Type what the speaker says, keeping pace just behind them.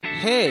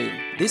Hey,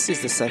 this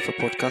is the Snyper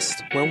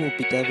podcast where we'll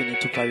be diving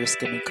into various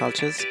gaming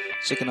cultures,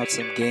 checking out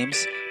some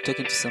games,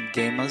 talking to some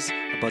gamers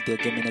about their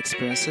gaming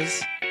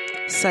experiences.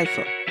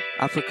 Snyper,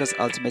 Africa's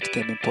ultimate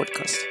gaming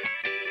podcast.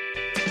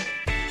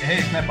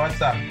 Hey, Snyper,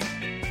 what's up?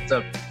 What's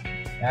up?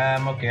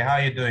 Okay. How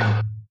are you doing?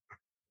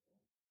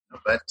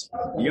 But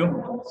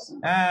you?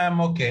 I'm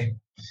okay.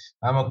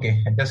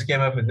 I just came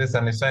up with this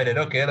and decided,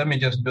 okay, let me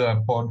just do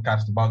a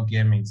podcast about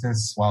gaming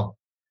since, well,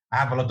 I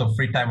have a lot of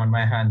free time on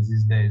my hands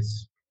these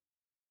days.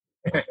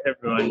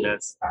 Everyone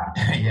does.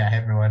 Yeah,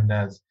 everyone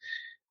does.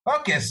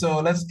 Okay, so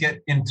let's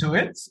get into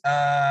it.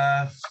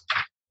 I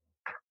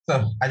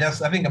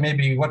think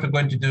maybe what we're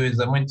going to do is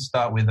I'm going to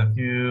start with a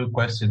few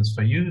questions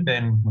for you,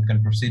 then we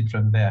can proceed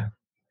from there.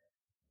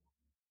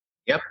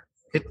 Yep.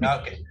 Hit me.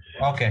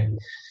 Okay.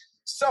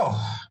 So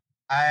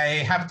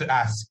I have to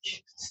ask,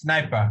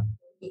 Snyper,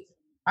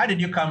 how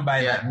did you come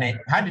by that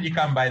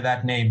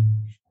name?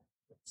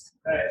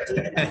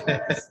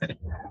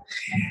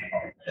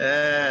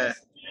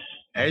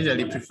 I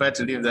usually prefer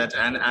to leave that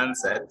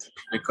unanswered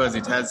because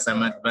it has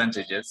some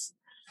advantages.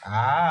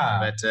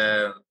 But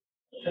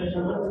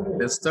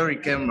the story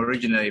came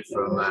originally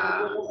from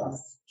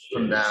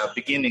the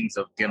beginnings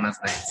of Gamers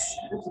Nights.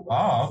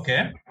 Oh,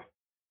 okay.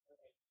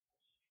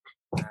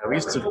 We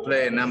used to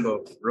play a number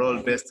of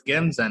role-based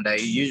games, and I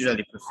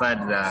usually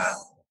preferred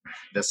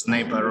the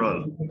sniper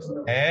role.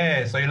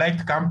 Hey, so you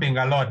liked camping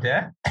a lot,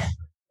 eh?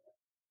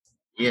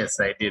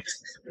 Yes, I did.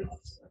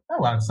 Oh,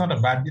 well, it's not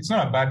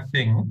a bad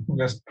thing.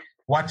 Just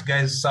watch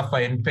guys suffer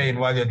in pain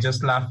while you're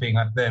just laughing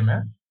at them,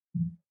 eh?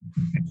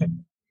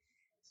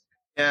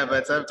 Yeah,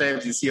 but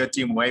sometimes you see your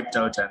team wiped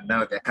out and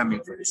now they're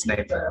coming for the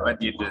sniper. What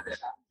do you do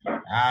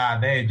then?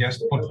 They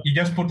just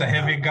put a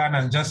heavy gun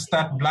and just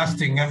start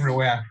blasting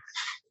everywhere.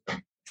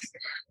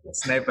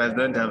 Snipers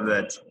don't have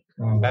that.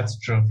 That's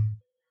true.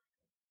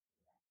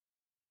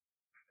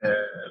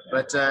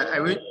 But I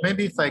would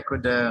maybe if I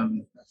could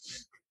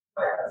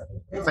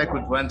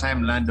one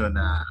time land on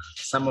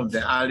some of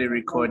the early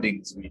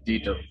recordings we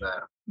did of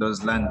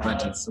those land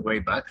parties way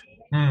back.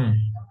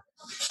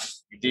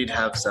 We did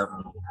have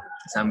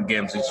some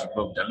games which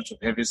involved a lot of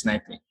heavy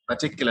sniping,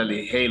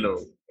 particularly Halo.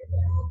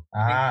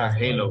 I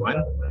think it was Halo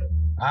 1.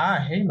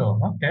 Halo.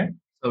 Okay.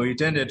 So we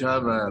tended to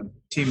have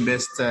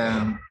team-based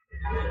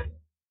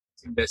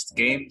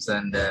games,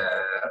 and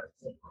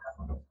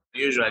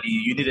usually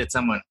you needed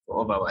someone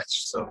for Overwatch.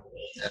 So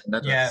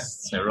that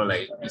was the role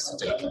I used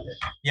to take.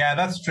 Yeah,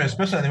 that's true,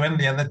 especially when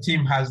the other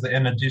team has the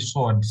energy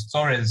sword. It's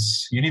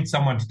always, you need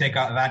someone to take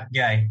out that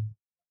guy.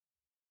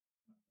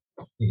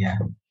 Yeah.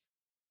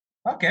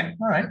 Okay,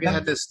 all right. Have you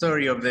heard the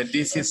story of the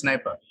DC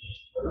sniper?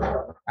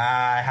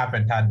 I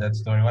haven't heard that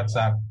story. What's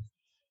up?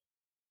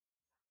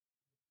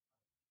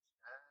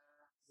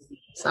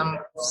 Some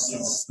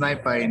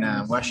sniper in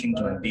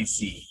Washington,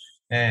 D.C.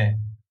 Yeah.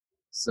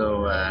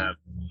 So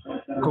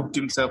cooked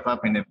himself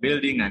up in a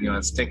building, and he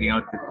was taking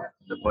out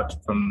the bot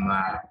from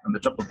the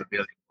top of the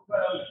building.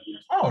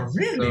 Oh,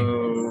 really?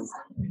 So,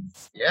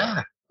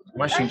 yeah,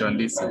 Washington,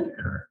 D.C.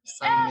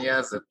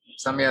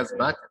 Some years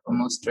back,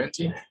 almost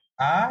 20.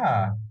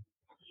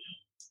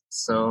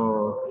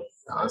 So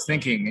I was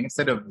thinking,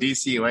 instead of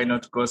DC, why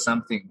not go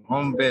something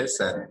home base?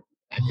 And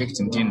I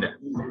picked Tinder.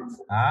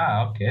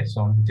 Okay.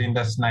 So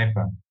Tinder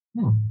sniper.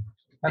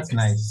 That's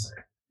nice.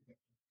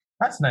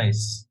 That's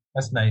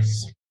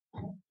nice.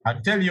 I'll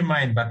tell you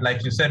mine, but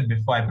like you said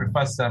before, I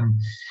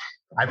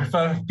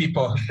prefer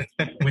people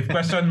with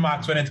question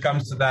marks when it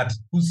comes to that.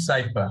 Who's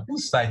Snyper?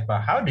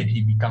 How did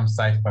he become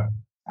Snyper?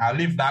 I'll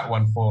leave that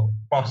one for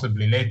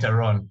possibly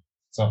later on.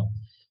 So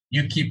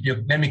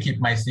let me keep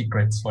my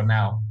secrets for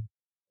now.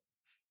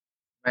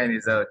 Mine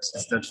is out.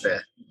 It's not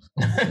fair.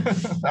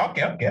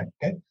 Okay.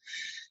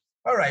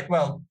 All right.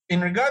 Well, in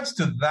regards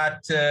to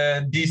that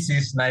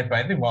DC sniper,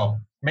 I think,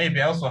 well,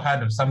 maybe I also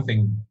heard of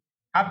something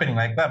happening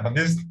like that. But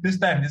this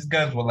time, these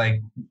guys were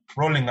like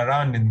rolling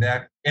around in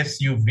their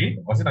SUV.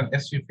 Was it an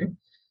SUV?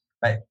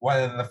 Like,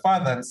 while the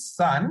father and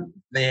son,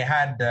 they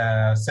had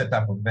a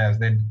setup of theirs.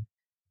 They'd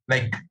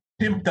like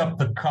pimped up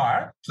the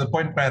car to the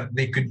point where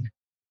they could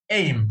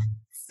aim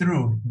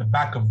through the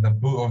back of the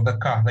boot of the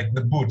car, like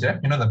the boot,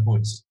 you know, the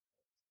boots.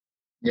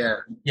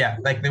 Yeah,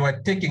 like they were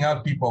taking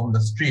out people on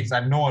the streets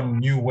and no one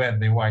knew where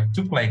they were. It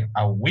took like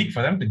a week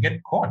for them to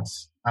get caught.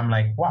 I'm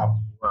like, wow.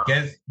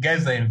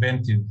 Guys are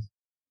inventive.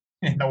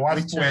 In the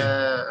worst way.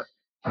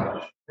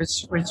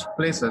 Which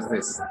place was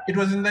this? It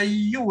was in the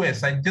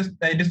US. I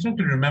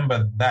distinctly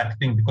remember that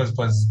thing because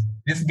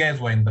these guys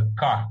were in the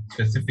car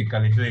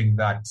specifically doing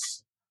that.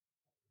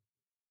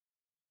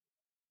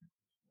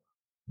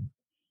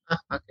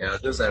 Okay, I'll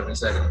do some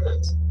research on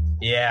that.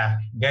 Yeah,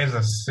 guys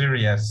are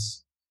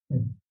serious.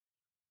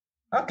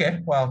 Okay,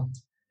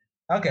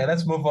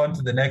 let's move on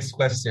to the next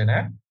question,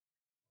 eh?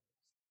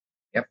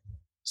 Yep.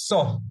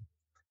 So,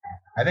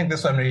 I think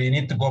this one we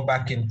need to go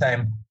back in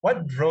time.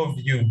 What drove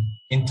you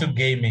into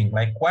gaming?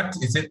 Like, what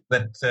is it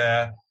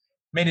that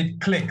made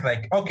it click?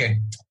 Like, okay,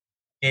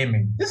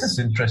 gaming. This is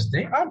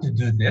interesting. How to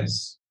do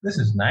this? This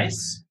is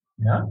nice.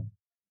 Yeah.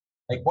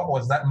 Like, what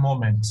was that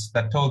moment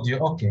that told you,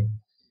 okay,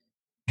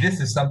 this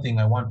is something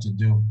I want to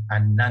do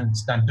and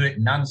do it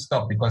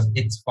non-stop because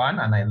it's fun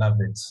and I love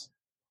it?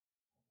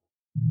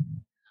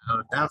 I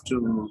would have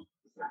to.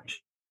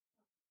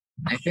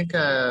 I think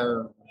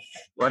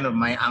one of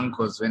my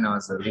uncles, when I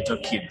was a little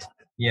kid,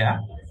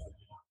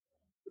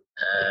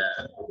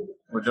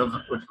 would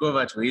go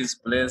over to his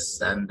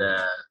place and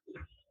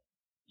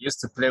used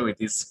to play with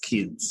his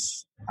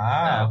kids.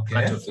 Okay.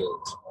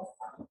 Battlefield.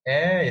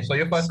 Hey, so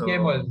your first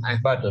game was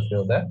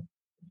Battlefield, eh?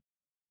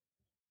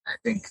 I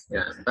think,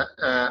 yeah. But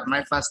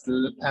my first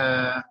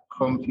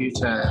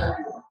computer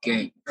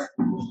game,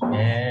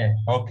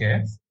 okay,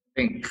 I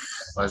think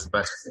was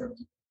Battlefield.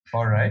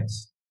 All right.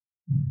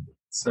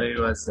 So it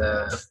was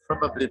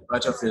probably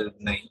Battlefield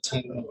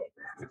 19.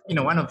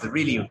 One of the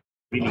really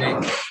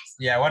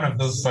one of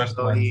those first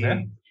ones.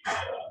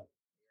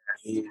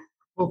 He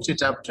hooked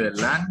it up to a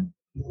LAN.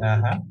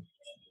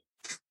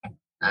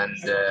 And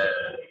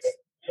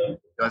he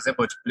was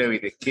able to play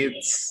with the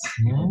kids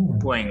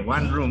who are in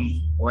one room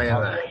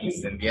while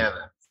he's in the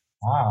other.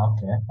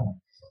 Okay.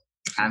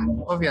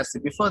 And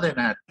obviously, before then,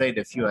 I had played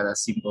a few other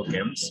simple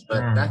games,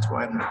 but that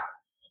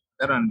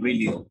one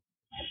really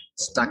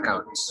stuck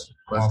out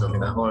because of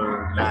the whole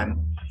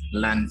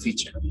LAN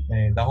feature.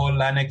 The whole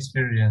LAN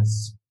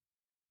experience.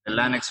 The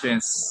LAN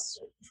experience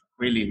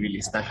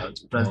really stuck out.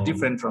 It was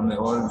different from the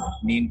whole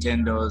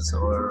Nintendos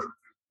or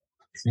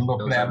single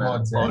player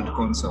mods, old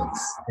consoles.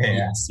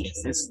 Yes.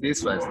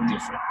 This was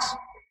different.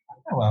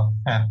 Well,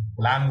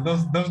 LAN.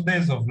 Those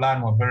days of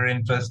LAN were very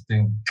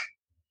interesting.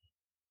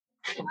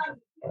 So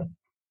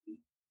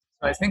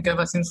I think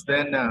ever since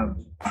then, I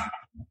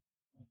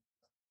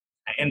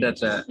entered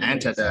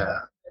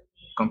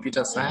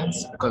computer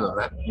science because of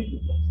that.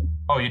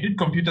 Oh, you did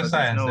computer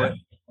science?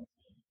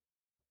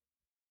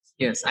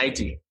 Yes,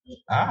 IT.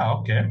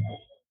 Okay.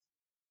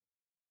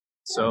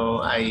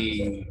 So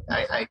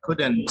I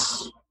couldn't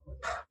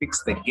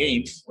fix the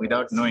game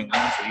without knowing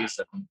how to use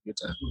the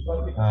computer.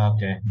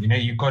 Okay.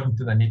 You got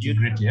into the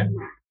nitty-gritty, yeah?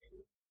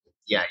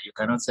 Yeah, you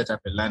cannot set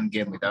up a LAN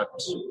game without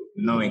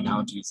knowing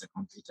how to use a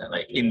computer,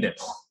 like in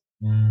depth.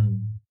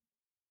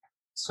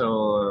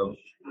 So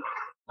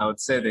I would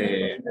say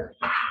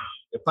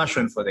the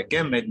passion for the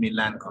game made me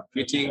learn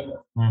computing,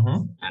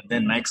 and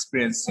then my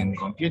experience in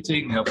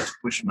computing helped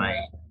push my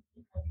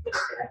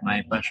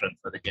passion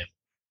for the game.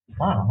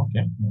 Wow,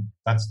 okay.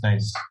 That's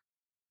nice.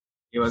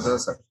 It was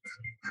awesome.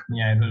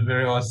 Yeah, it was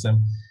very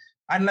awesome.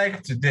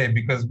 Unlike today,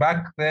 because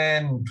back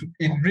then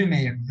it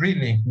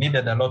really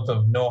needed a lot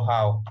of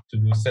know-how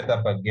to set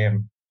up a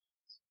game.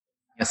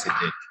 Yes, it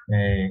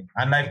did.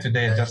 Unlike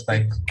today, just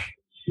like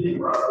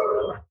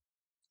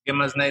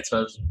Gamers Nights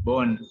was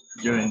born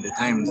during the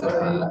times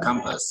of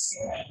campus.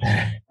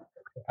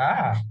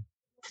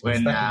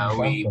 When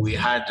we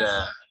had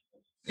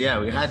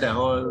a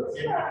whole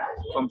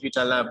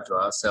computer lab to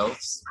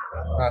ourselves.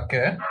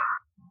 Okay.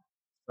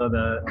 So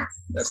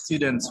the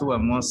students who were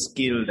more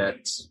skilled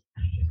at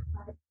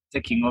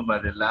taking over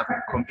the lab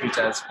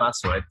computer's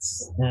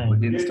passwords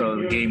would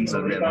install games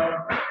on them.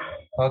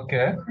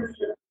 Okay.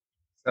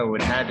 So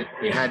we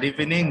had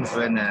evenings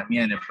when me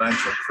and a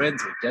bunch of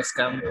friends would just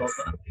come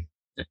over,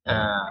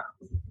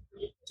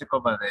 take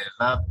over the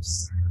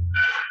labs,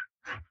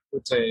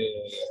 put a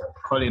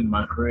Colin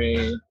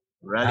McRae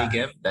rally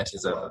game that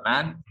is on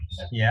LAN.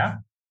 Yeah.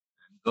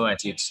 And go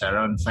at it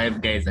around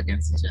 5 guys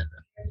against each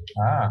other.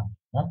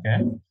 Okay.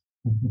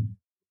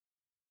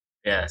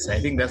 Yeah, so I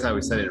think that's how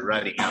we started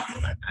rallying up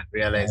and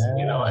realizing,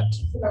 you know what,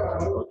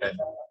 we can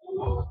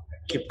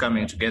keep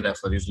coming together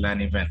for these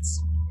LAN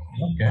events.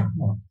 Okay,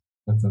 well,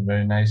 that's a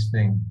very nice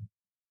thing.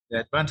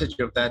 The advantage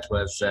of that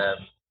was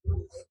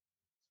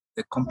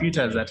the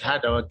computers that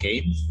had our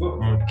games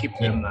would keep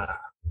them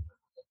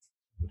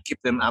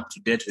up to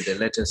date with the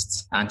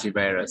latest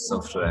antivirus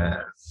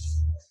software.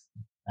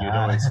 You'd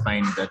always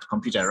find that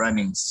computer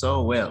running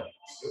so well.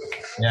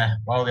 Yeah,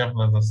 while the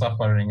others are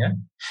suffering, eh?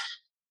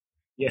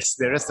 Yes,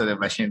 the rest of the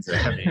machines were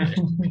having it.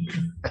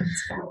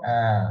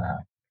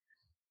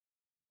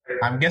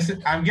 I'm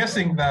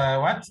guessing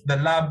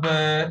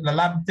the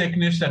lab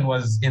technician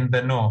was in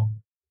the know.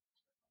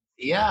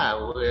 Yeah,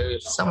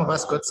 some of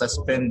us got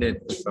suspended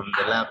from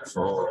the lab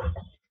for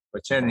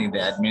changing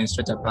the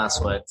administrator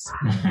passwords,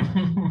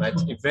 but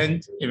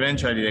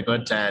eventually they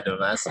got tired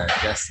of us and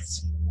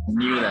just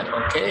knew that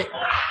okay,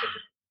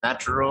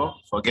 that row,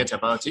 forget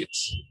about it.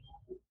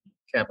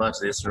 Care about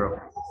this row.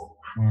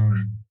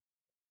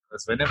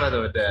 Because whenever they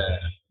would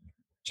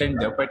change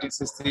the operating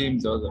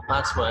systems or the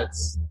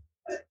passwords,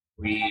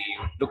 we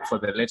look for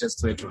the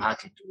latest way to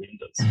hack into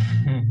Windows.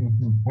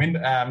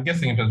 I'm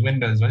guessing it was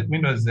Windows. Was it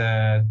Windows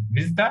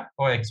Vista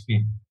or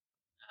XP?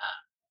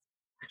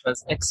 It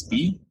was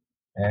XP.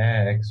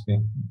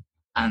 XP.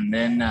 And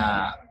then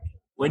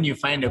when you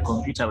find a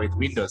computer with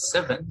Windows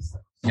 7,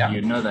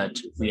 you know that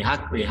we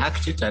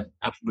hacked it and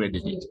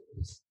upgraded it.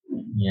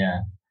 Yeah.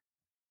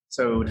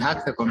 So we would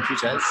hack the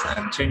computers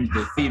and change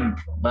the theme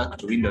back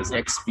to Windows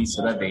XP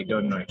so that they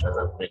don't know it was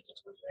upgraded.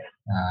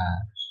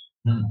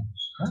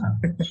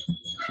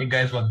 You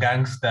guys were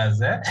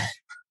gangsters, eh?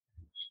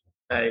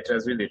 It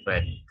was really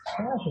fun.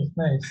 That was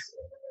nice.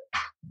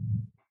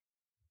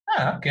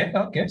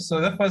 Okay.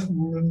 So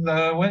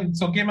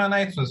so Gamer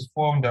Nights was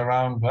formed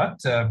around what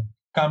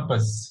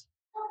campus,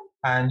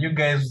 and you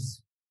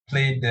guys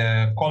played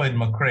Colin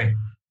McRae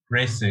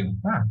Racing.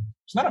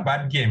 It's not a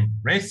bad game.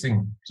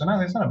 Racing. So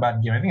no, it's not a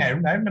bad game. I think I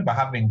remember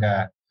having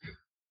that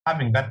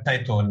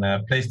title on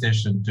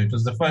PlayStation 2. It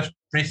was the first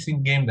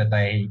racing game that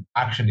I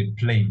actually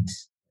played.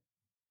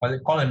 Was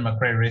it Colin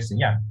McRae Racing?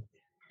 Yeah,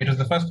 it was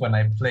the first one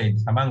I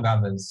played, among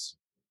others.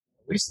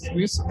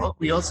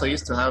 We also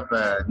used to have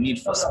Need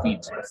for Speed.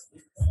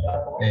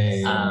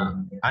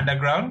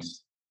 Underground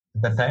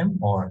at the time,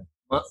 or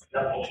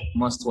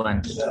Most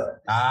Wanted.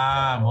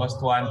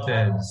 Most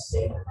Wanted.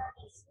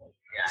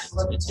 Yeah,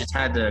 it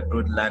had a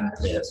good LAN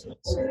play as well.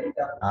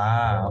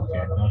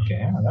 Okay.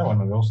 Yeah, that one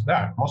was also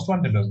that. Most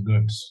Wanted was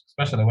good,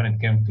 especially when it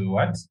came to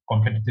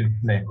competitive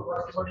play.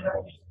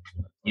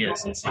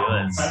 Yes, it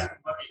was.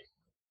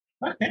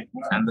 Okay.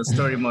 And the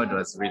story mode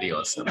was really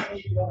awesome.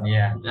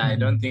 Yeah. I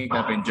don't think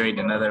I've enjoyed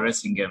another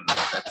racing game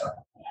like that one.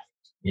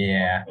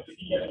 Yeah.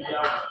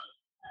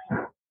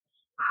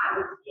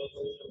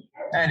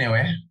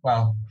 Anyway,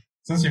 well,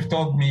 since you've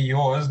told me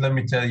yours, let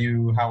me tell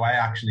you how I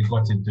actually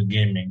got into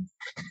gaming.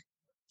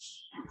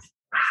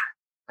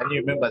 Can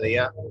you remember the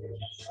year?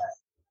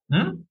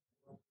 Can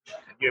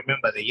you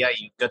remember the year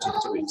you got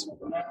into it?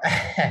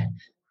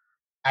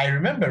 I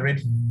remember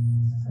it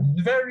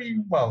very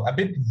well,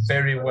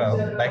 very well,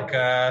 like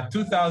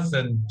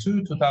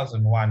 2002,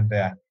 2001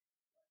 there.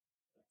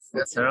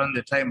 That's around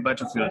the time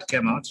Battlefield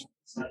came out.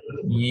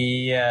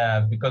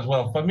 Yeah, because,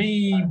 for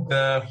me,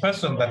 the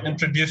person that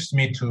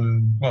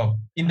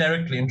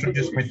indirectly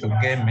introduced me to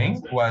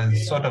gaming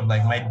was sort of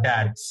like my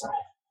dad.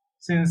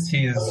 Since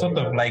he's sort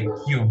of like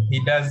you,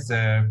 he does,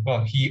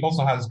 he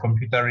also has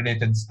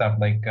computer-related stuff,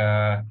 like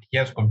he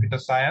has computer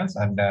science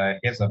and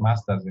he has a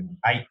master's in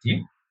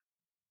IT.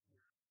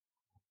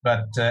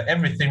 But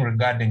everything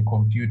regarding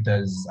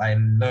computers, I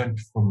learned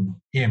from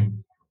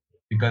him,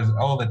 because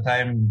all the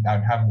time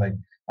I'd have like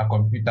a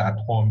computer at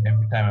home.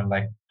 Every time I'm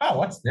like, oh,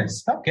 what's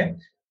this? Okay.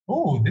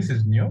 Oh, this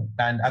is new.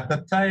 And at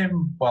the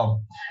time,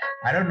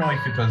 I don't know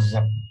if it was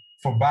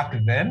for back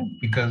then,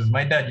 because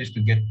my dad used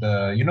to get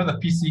the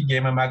PC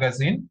Gamer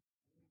magazine.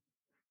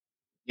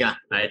 Yeah,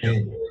 I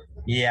do.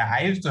 Yeah,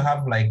 I used to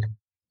have like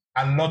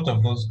a lot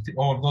of those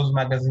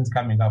magazines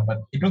coming up,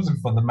 but it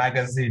wasn't for the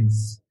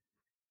magazines.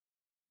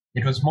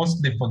 It was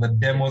mostly for the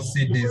demo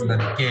CDs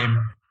that came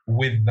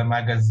with the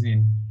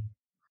magazine.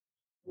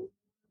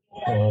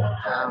 So,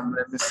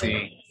 let me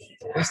see.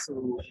 We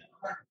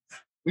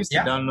used to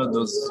download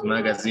those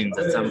magazines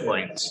at some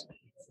point.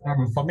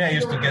 For me, I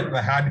used to get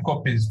the hard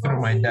copies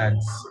through my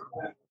dad's.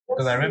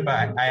 Because I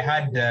remember I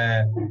had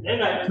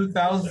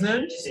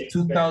 2000,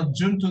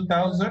 June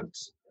 2000,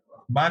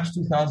 March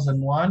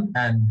 2001,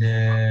 and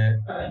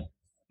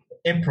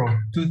April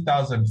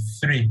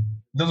 2003.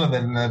 Those are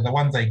the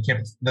ones I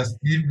kept, the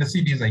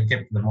CDs I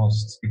kept the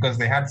most, because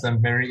they had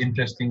some very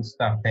interesting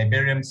stuff.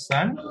 Tiberium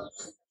Sun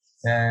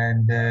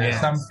and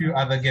some few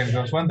other games.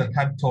 There was one that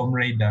had Tomb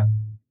Raider,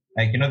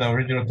 like, the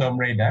original Tomb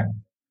Raider.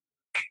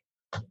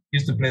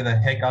 Used to play the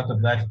heck out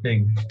of that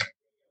thing.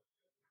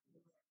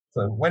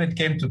 So when it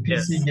came to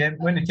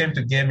when it came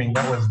to gaming,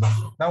 that was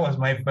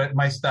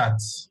my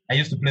starts. I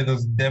used to play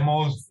those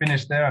demos,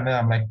 finish there, and then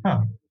I'm like,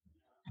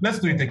 let's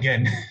do it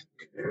again.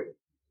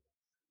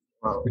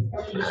 Wow. It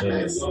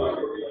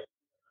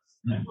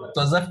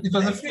was a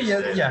few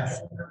years. Yeah,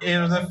 it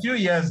was a few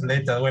years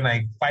later when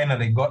I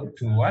finally got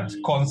to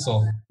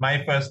console.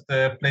 My first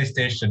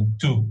PlayStation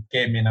 2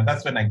 came in, and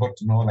that's when I got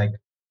to know like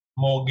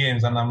more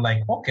games. And I'm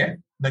like, okay,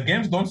 the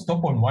games don't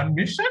stop on one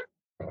mission.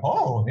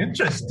 Oh,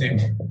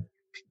 interesting.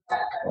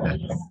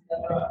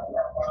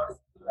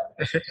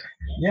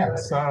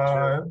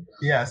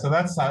 So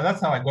that's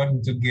how I got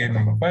into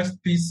gaming.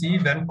 First PC,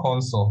 then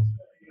console.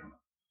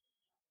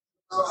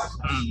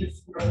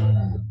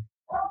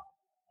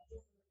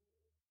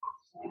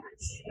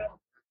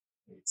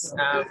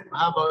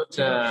 How about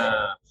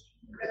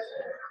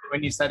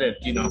when you started,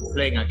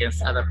 playing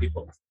against other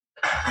people?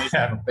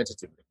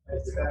 Competitively.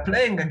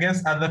 Playing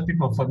against other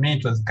people, for me,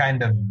 it was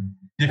kind of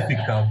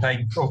difficult.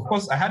 Of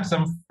course, I had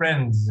some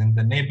friends in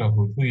the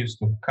neighborhood who used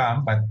to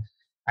come, but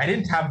I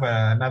didn't have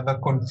another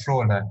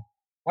controller.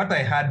 What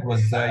I had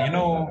was,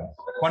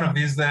 one of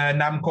these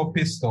Namco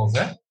pistols.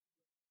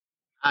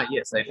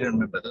 Yes, I do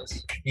remember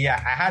those.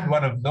 Yeah, I had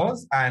one of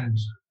those and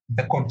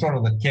the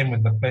controller that came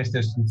with the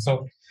PlayStation.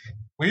 So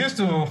we used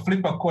to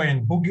flip a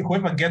coin.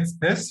 Whoever gets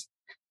this,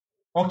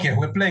 okay,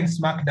 we're playing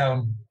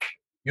SmackDown.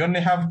 You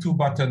only have two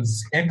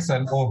buttons, X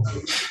and O.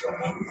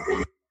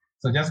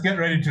 So just get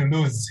ready to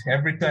lose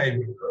every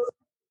time.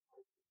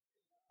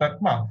 But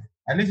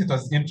at least it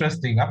was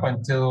interesting up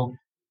until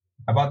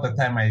about the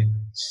time I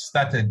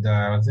started,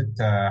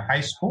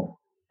 high school?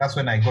 That's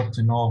when I got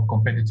to know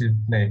competitive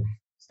play.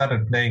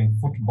 Started playing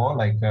football,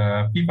 like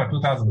FIFA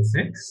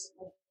 2006.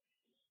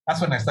 That's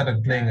when I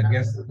started playing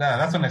against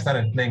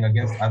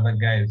other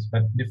guys.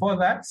 But before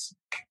that,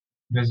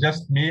 it was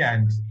just me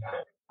and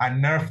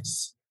unnerved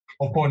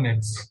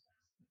opponents.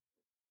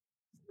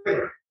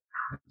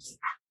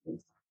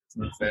 It's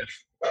not fair.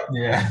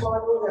 Yeah.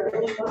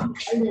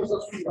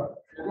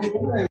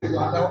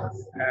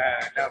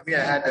 Now, me, I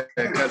had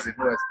a cousin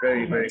who was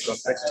very, very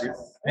competitive.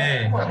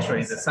 Hey.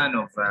 Actually, the son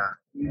of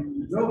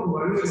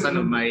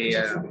my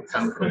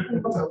uncle.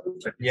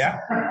 Yeah.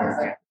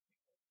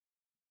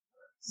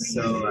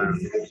 So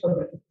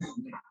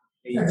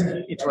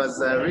it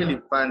was really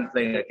fun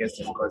playing against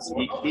him because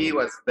he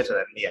was better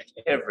than me at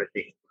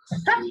everything.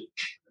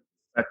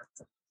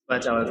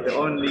 But I was the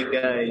only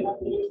guy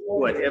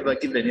who had ever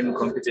given him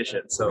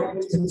competition, so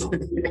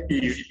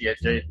he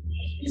enjoyed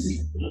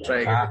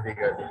trying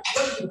everything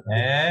else.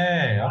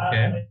 Hey,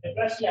 okay.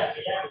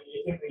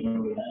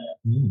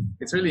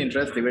 It's really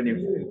interesting when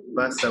you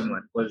verse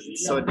someone because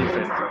it's so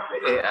different from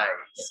the AI.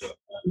 So.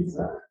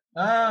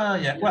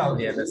 Yeah. Well,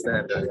 you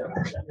understand that.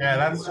 Yeah,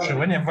 that's true.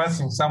 When you're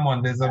versing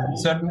someone, there's a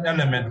certain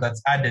element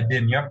that's added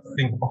in. You have to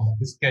think, oh,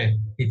 this guy,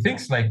 he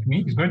thinks like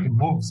me. He's going to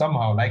move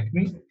somehow like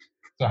me.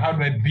 So how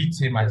do I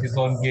beat him at his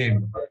own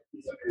game?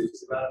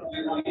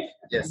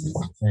 Yes.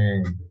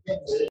 Hey.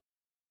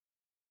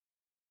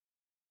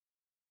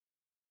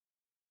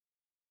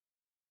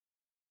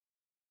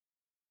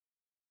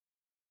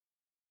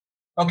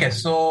 Okay,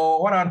 so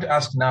what I want to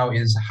ask now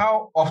is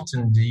how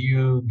often do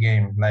you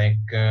game? Like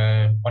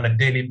on a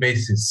daily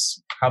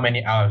basis, how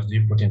many hours do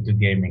you put into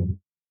gaming?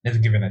 Let's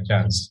give it a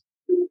chance.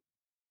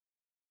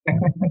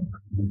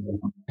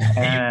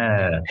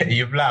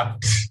 You've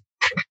laughed.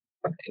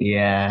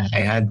 Yeah,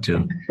 I had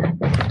to.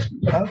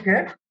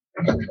 Okay.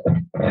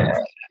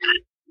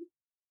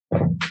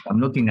 I'm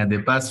looking at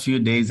the past few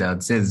days, I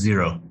would say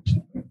 0.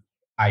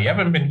 You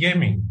haven't been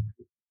gaming?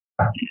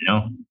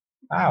 No.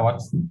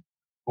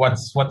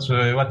 What's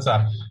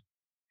up?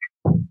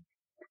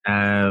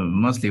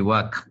 Mostly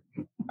work.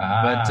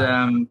 But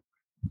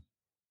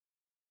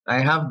I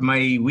have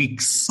my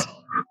weeks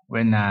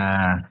when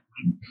I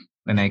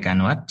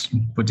can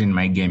put in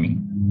my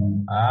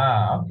gaming.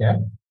 Okay.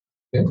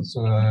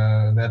 So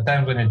there are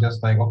times when you're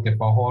just like, okay,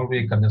 for a whole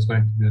week, I'm just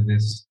going to do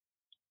this.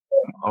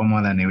 Or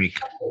more than a week.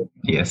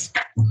 Yes.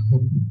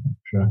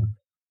 Sure.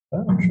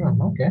 Sure.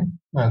 Okay.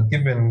 Well,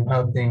 given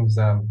how things,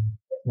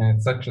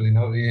 it's actually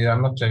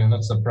I'm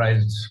not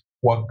surprised.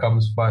 What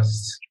comes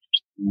first?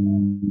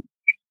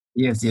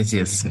 Yes.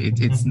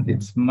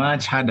 It's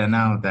much harder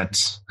now that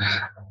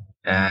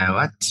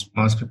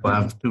most people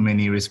have too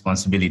many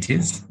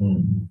responsibilities.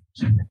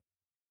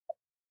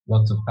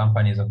 Lots of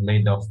companies have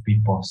laid off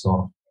people,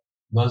 so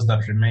those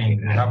that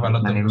remain have a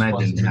lot of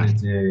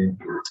responsibility.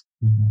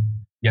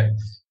 Yeah.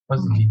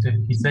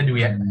 He said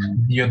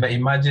you're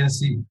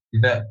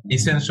the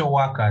essential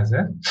workers,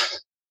 eh?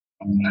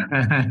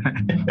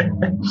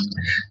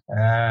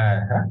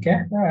 Okay,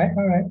 all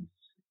right.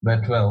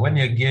 But well, when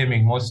you're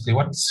gaming, mostly,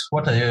 what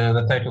are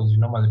the titles you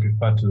normally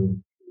prefer to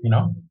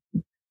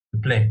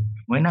play?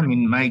 When I'm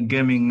in my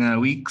gaming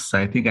weeks,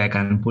 I think I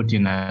can put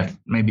in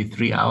maybe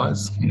 3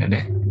 hours in a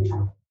day.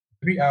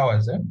 3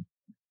 hours, eh?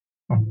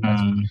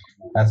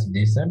 That's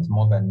decent,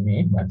 more than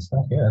me, but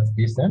okay, that's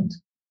decent.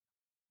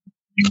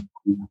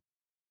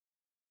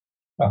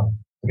 Oh,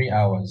 3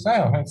 hours.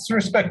 Oh, it's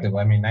respectable.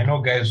 I mean, I know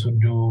guys who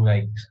do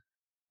like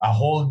a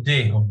whole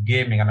day of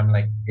gaming, and I'm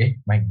like, hey,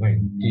 my God,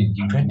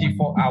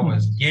 24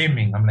 hours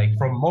gaming. I'm like,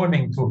 from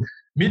morning to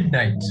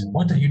midnight.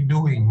 What are you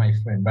doing, my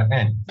friend? But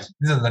then,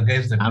 these are the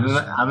guys that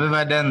I've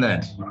ever done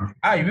that.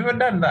 You've ever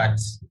done that?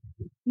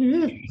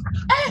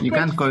 You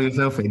can't call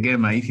yourself a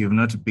gamer if you've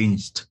not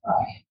binged.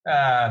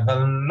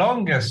 The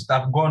longest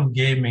I've gone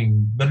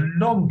gaming, the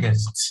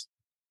longest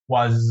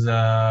was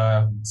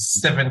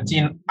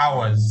 17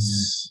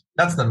 hours.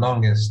 That's the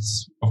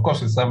longest. Of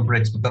course, with some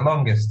breaks, but the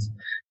longest.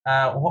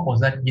 What was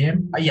that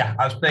game? I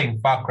was playing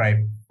Far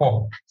Cry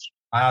 4.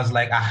 I was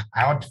like,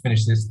 I want to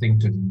finish this thing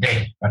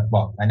today. But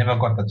well, I never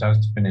got the chance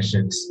to finish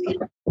it.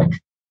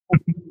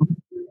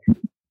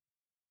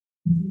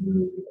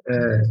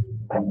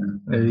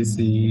 Let me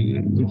see.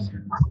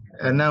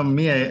 Now,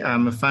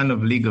 I'm a fan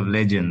of League of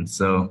Legends,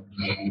 so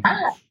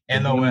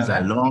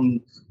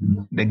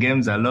the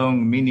games are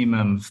long,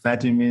 minimum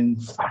 30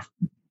 minutes.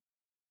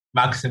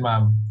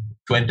 Maximum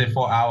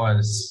 24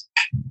 hours.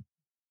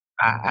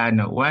 I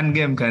know one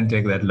game can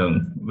take that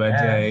long, but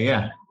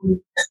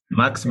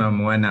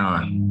maximum 1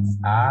 hour.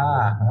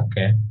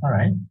 Okay, all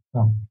right.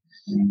 Oh.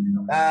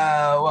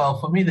 Well,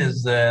 for me,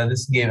 there's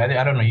this game.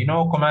 I don't know. You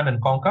know, Command and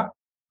Conquer?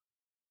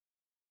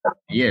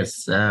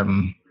 Yes.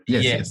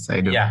 Yes,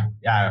 I do. Yeah.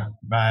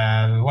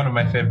 One of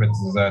my favorites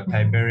is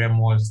Tiberium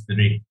Wars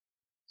 3.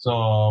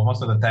 So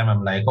most of the time,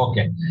 I'm like,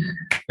 okay,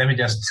 let me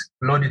just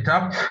load it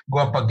up, go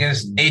up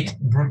against 8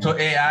 brutal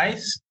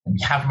AIs,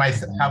 and have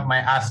my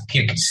ass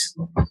kicked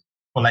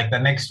for like the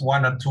next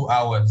 1 or 2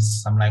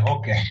 hours. I'm like,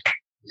 okay.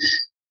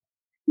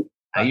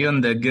 Are you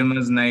on the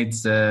Gamers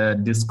Nights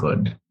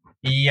Discord?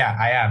 Yeah,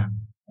 I am.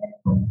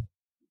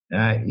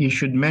 You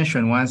should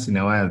mention once in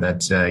a while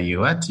that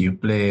you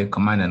play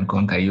Command and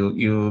Conquer.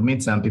 You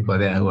meet some people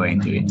there who are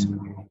into it.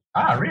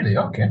 Really?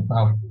 Okay.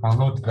 I'll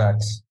note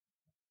that.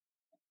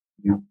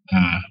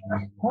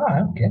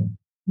 Okay.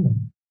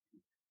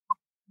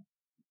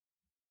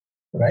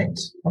 Right.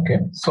 Okay.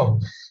 So,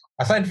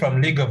 Aside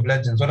from League of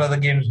Legends, what other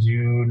games do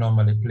you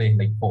normally play,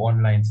 like for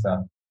online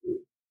stuff?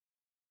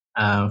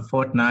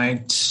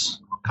 Fortnite,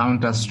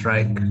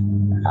 Counter-Strike.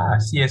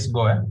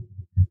 CSGO, eh?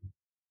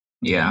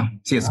 Yeah,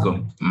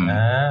 CSGO.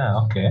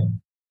 Okay.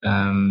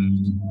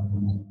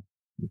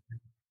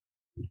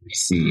 Let's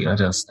see,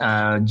 what else?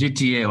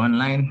 GTA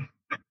Online.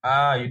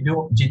 You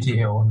do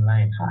GTA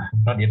Online.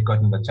 I've not yet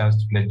gotten the chance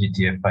to play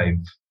GTA 5.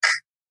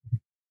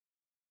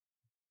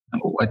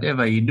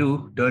 Whatever you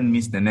do, don't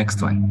miss the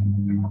next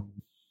one.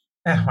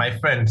 My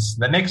friends,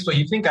 the next one,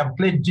 you think I've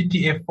played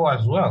GTA 4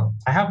 as well?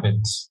 I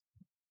haven't.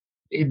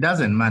 It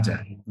doesn't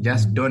matter.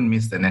 Just don't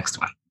miss the next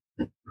one.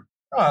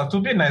 Oh, it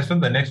would be nice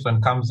when the next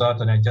one comes out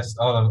and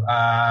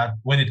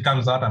when it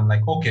comes out, I'm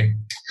like, okay,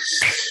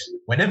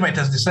 whenever it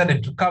has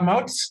decided to come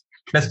out,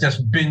 let's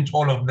just binge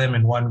all of them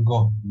in one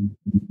go.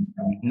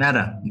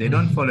 Nada. They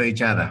don't follow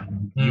each other.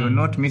 You're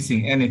not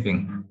missing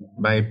anything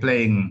by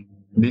playing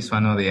this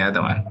one or the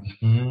other one.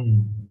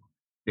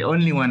 The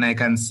only one I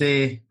can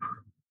say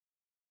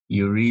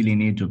you really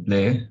need to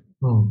play,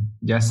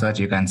 just so that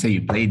you can say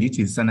you played it,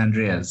 is San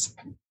Andreas.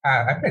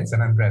 I played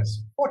San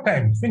Andreas 4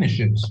 times, finish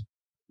it.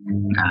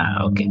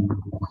 Okay.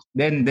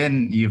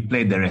 Then you've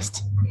played the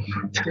rest.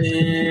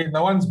 The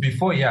ones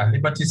before,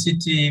 Liberty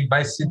City,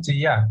 Vice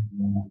City,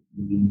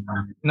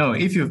 No,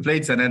 if you've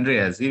played San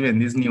Andreas, even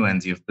these new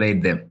ones, you've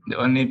played them. The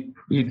only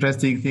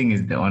interesting thing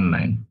is the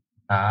online.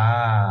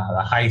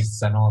 The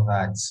heists and all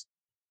that.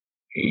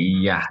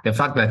 Yeah, the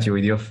fact that you're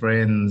with your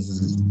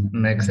friends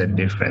makes a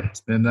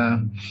difference. And,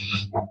 I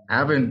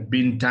haven't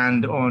been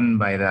turned on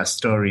by the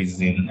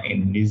stories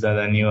in these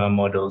other newer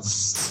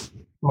models.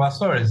 Well,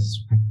 story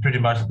is pretty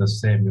much the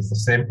same. It's the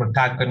same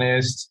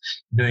protagonist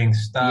doing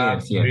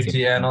stuff,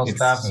 gritty and all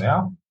stuff,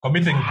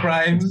 committing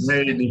crimes. It's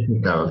very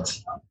difficult.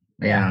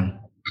 Yeah.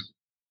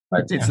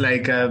 But it's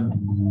like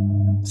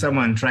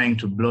someone trying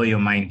to blow your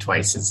mind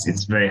twice.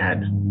 It's very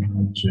hard.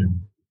 True.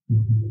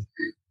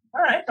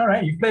 All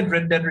right. You played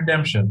Red Dead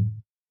Redemption.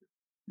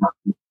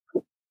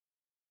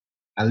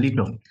 A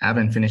little. I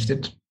haven't finished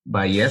it,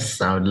 but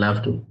yes, I would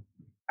love to.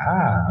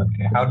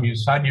 Okay. How do you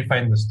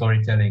find the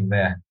storytelling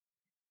there?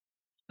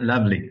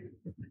 Lovely.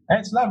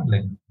 It's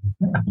lovely.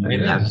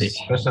 It lovely. Is,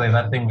 especially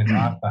that thing with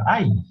Arthur.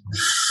 I've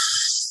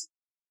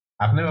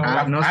no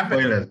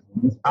spoilers.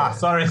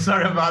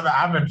 Sorry about that.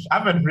 I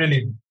haven't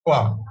really.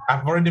 Well,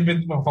 I've already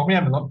been. For me,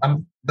 I'm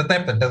the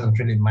type that doesn't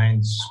really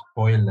mind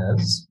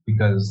spoilers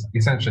because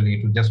essentially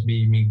it will just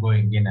be me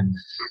going in and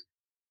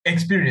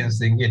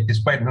experiencing it,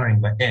 despite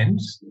knowing the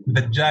end.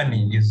 The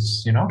journey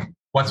is,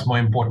 what's more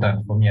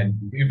important for me. And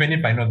even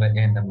if I know the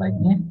end, I'm like,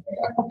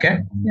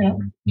 okay, yeah,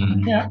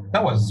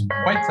 that was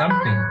quite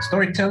something.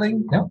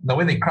 Storytelling, the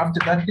way they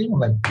crafted that thing, I'm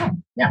like,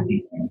 yeah.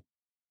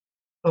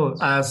 Oh,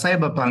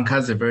 Cyberpunk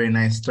has a very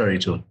nice story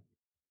too.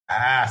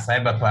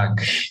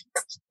 Cyberpunk,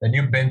 the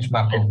new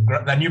benchmark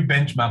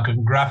of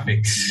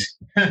graphics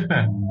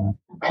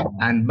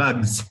and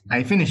bugs.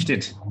 I finished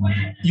it.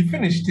 You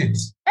finished it?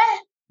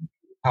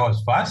 I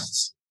was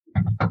fast.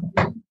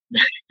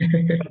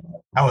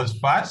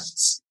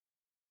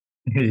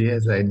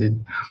 Yes, I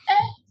did.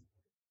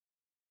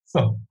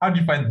 So, how do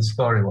you find the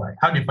story?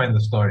 How do you find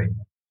the story?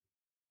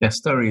 The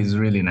story is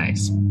really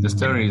nice.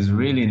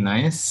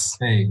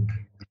 Hey.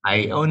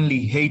 I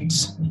only hate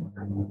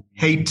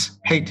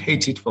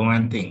it for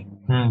one thing.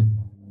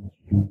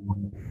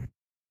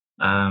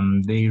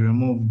 They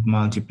removed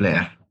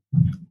multiplayer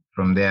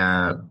from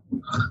their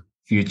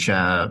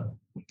future,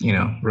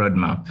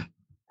 roadmap.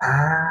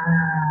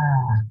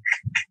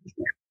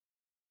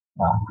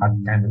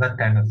 That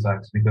kind of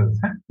sucks because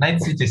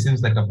Night City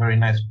seems like a very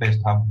nice place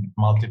to have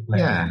multiplayer.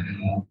 Yeah.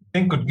 I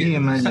think could you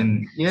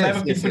imagine?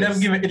 It could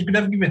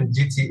have given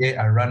GTA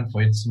a run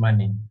for its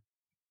money.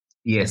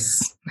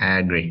 Yes, I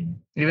agree.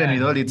 Even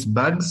with all its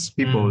bugs,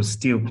 people will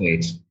still play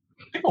it.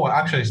 People were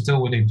actually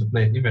still willing to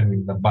play it, even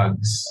with the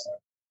bugs.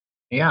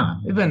 Yeah,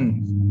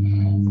 even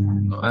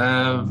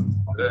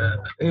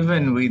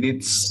with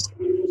it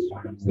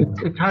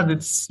has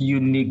its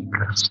unique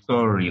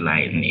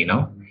storyline,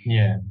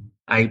 Yeah.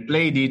 I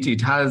played it.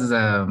 It has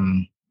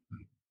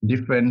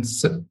different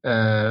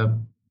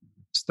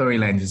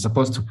storylines you're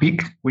supposed to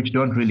pick, which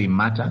don't really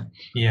matter.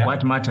 Yeah.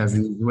 What matters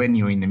is when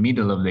you're in the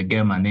middle of the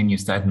game and then you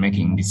start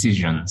making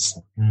decisions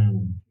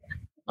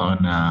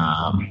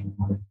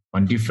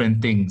on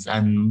different things.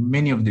 And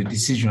many of the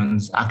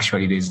decisions,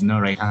 actually, there's no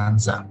right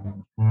answer.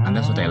 And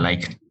that's what I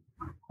like.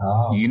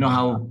 Oh. You know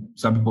how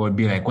some people would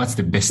be like, what's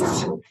the best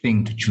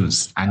thing to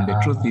choose? And the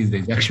truth is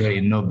there's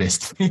actually no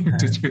best thing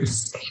to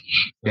choose.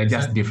 They're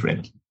just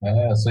different.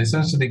 So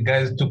essentially,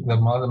 guys took the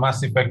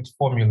Mass Effect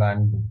formula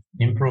and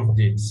improved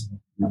it.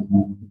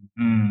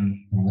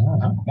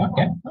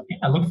 Okay.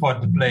 I look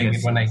forward to playing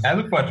it when I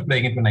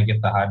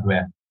get the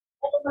hardware.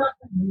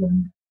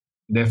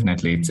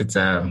 Definitely, it's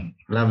a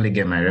lovely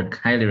game. I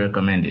highly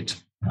recommend it.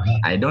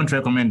 I don't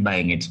recommend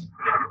buying it.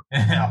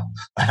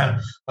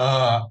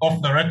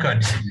 Off the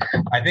record,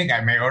 I think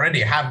I may already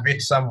have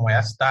it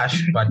somewhere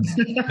stashed, but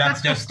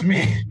that's just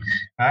me.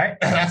 All right,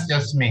 that's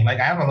just me.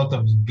 Like I have a lot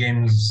of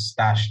games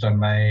stashed on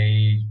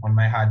my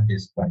hard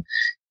disk, but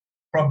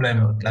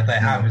problem that I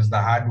have is the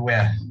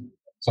hardware.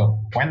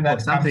 So when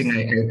that something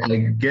I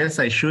guess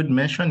I should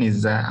mention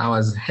is I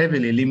was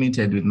heavily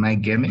limited with my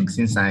gaming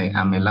since I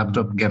am a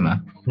laptop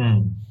gamer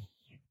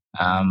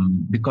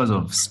because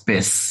of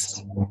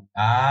space. For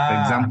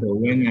example,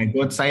 when I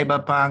got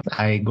Cyberpunk,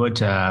 I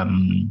got a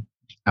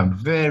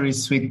very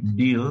sweet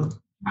deal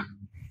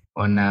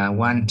on a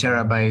 1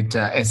 terabyte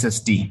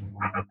SSD.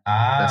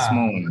 The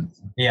small one.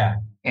 Yeah.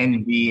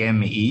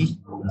 NVMe.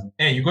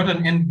 Hey, you got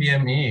an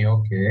NVMe,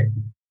 okay.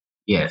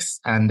 Yes,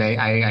 and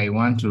I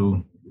want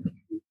to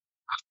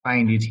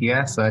find it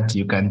here so that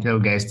you can tell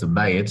guys to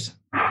buy it.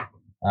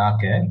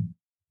 Okay.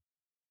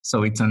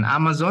 So it's on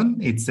Amazon.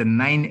 It's a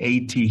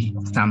 980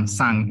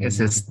 Samsung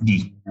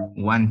SSD,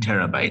 1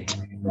 terabyte.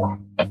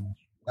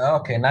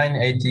 Okay,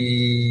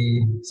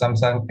 980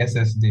 Samsung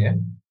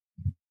SSD.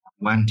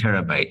 1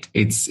 terabyte.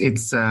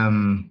 It's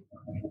around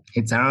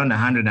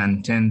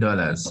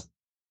 $110.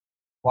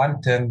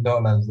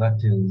 $110. That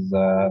is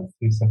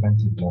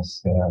 $370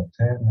 plus 10.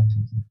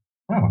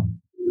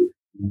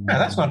 Yeah,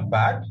 that's not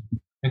bad.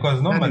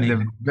 Because normally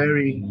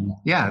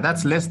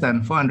that's less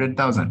than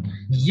 400,000.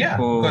 Yeah,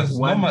 for because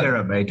 1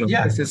 terabyte of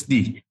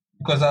SSD.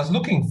 Because I was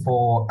looking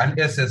for an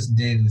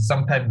SSD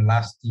sometime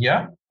last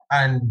year,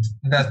 and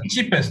the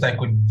cheapest I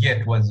could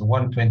get was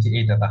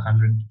 128 at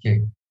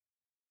 100K.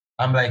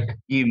 I'm like,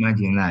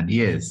 imagine that.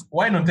 Yes.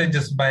 Why not I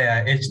just buy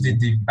a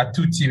HDD, a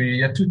 2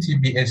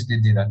 TB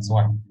HDD? That's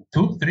what,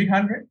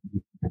 300?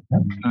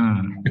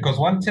 Because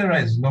 1 tera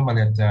is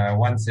normally at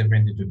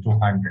 170 to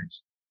 200.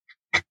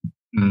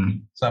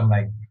 So I'm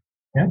like,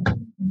 yeah,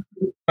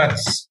 but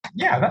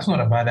yeah, that's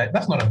not a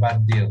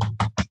bad deal.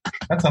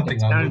 That's something.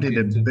 It's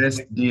currently the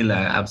best deal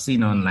I've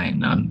seen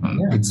online.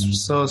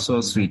 It's so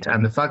sweet,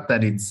 and the fact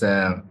that it's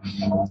a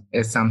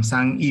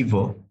Samsung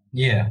Evo.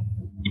 Yeah,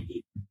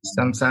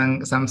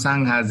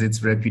 Samsung has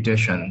its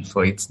reputation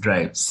for its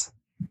drives.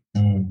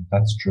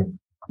 That's true.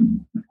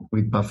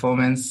 With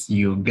performance,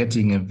 you're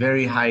getting a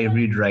very high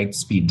read-write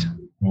speed.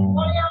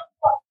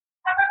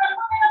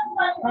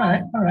 All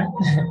right.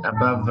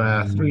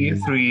 Above 3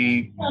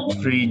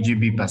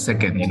 GB per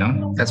second,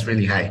 that's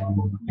really high.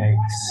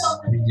 It's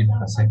 3 GB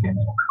per second.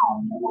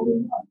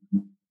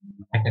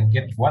 I can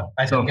get what?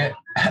 I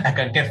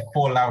can get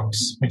Fallout,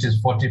 which is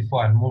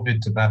 44, and move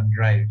it to that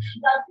drive.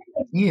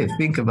 Yeah,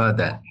 think about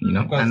that,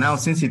 And now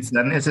since it's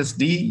an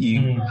SSD,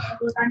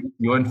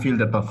 you won't feel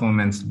the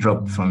performance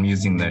drop from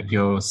using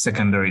your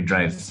secondary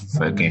drive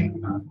for a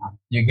game.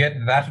 You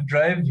get that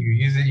drive, you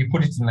use it, you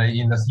put it in the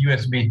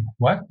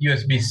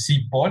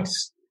USB-C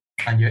ports,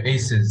 and your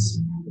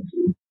aces.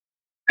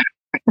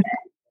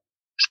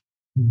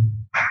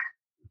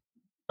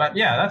 But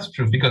yeah, that's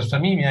true, because for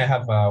me, I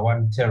have a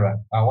 1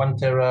 tera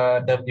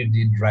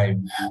WD drive,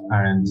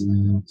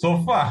 and so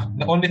far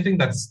the only thing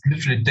that's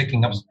literally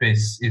taking up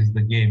space is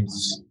the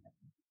games.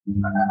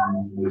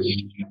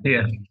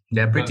 Yeah,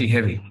 they're pretty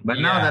heavy. But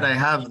now that I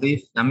have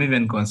this, I'm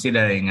even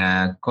considering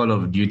Call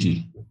of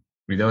Duty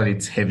with all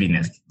its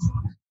heaviness.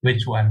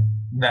 Which one?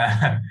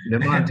 The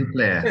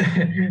multiplayer.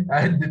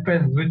 It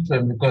depends which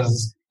one,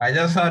 because I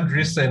just heard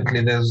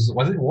recently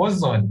was it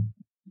Warzone?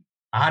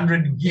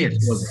 100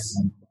 gigs.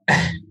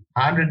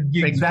 100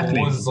 gigs exactly.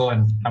 For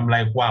Warzone. I'm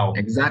like, wow.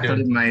 Exactly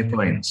dude. My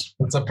point.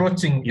 It's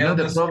approaching.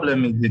 The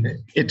problem is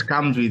it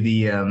comes with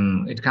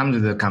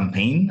the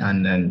campaign,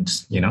 and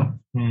you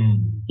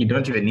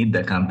don't even need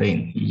the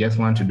campaign. You just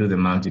want to do the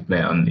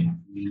multiplayer only.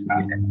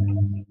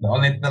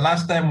 The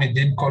last time we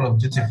did Call of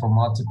Duty for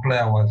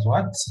multiplayer was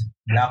what?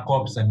 Black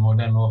Ops and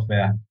Modern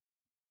Warfare.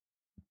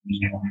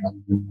 Yeah,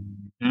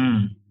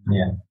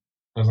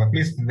 because at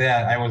least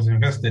there I was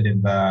invested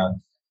in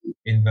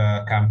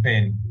the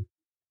campaign.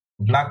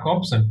 Black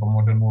Ops and for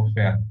Modern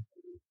Warfare.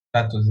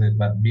 That was it.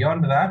 But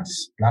beyond that,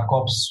 Black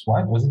Ops,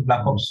 what? Was it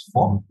Black Ops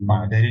 4?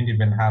 No, they didn't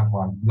even have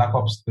one. Black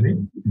Ops 3?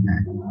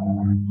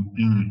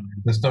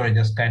 The story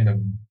just kind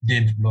of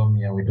didn't blow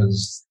me away. It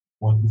was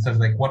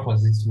like, what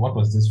was this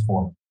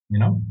for?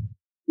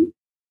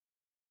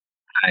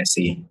 I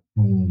see.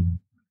 I'm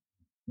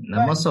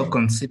also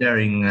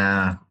considering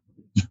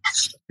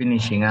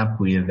finishing up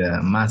with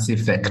Mass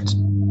Effect.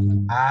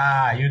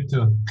 You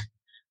too.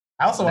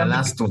 I also want the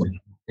last one.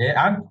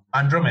 Yeah,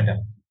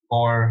 Andromeda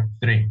or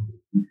 3.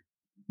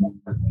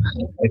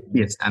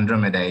 Yes,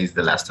 Andromeda is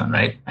the last one,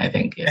 right? I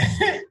think. Yeah.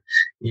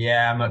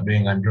 Yeah, I'm not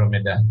doing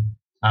Andromeda.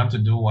 I have to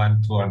do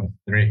 1, 2, and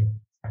 3.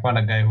 I found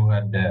a guy who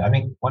had, I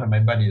think one of my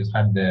buddies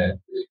had the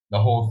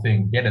whole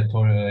thing. He had a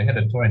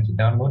torrent he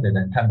downloaded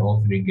and had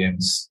all 3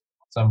 games.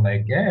 So I'm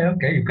like, yeah,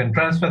 okay, you can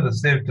transfer the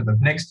save to the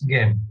next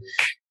game.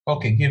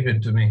 Okay, give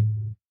it to me.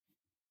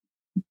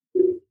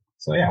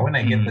 So yeah, when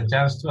I get the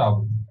chance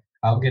to,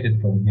 I'll get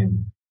it from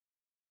him.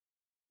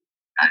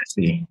 I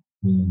see.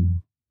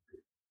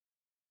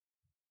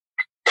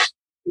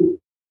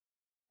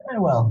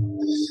 Well,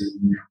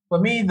 for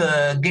me,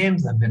 the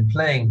games I've been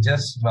playing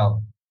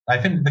I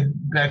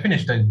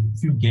finished a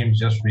few games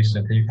just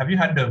recently. Have you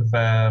heard of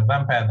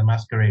Vampire the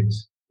Masquerade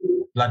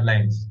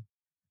Bloodlines?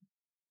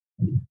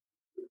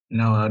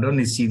 No, I'd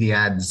only see the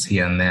ads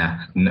here and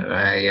there. No,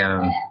 I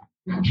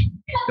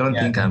don't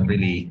think I've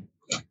really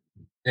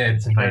Yeah,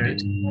 it's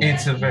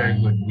a very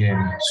good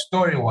game.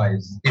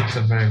 Story-wise, it's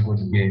a very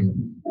good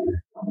game.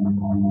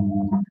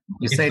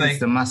 You said it's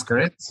the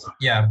Masquerade?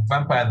 Yeah,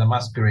 Vampire the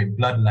Masquerade,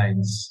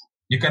 Bloodlines.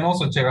 You can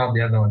also check out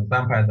the other one,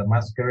 Vampire the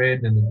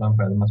Masquerade and the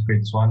Vampire the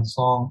Masquerade Swan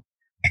Song.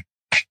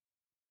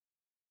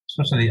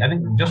 Especially, I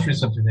think just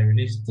recently they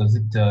released, was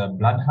it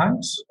Blood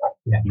Hunt?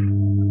 Yeah.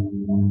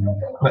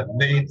 But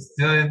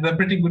they're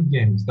pretty good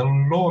games. The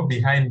lore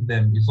behind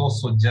them is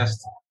also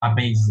just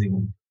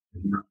amazing.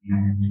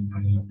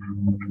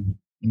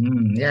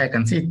 Yeah, I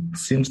can see it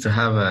seems to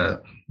have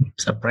a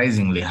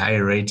surprisingly high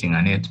rating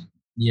on it.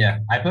 Yeah,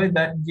 I played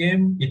that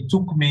game. It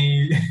took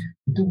me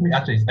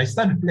actually, I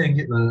started playing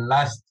it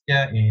last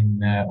year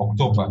in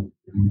October.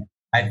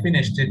 I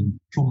finished it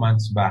 2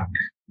 months back.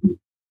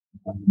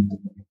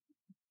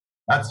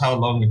 That's how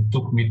long it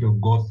took me to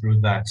go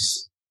through that.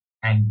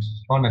 And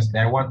honestly,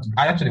 I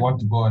actually want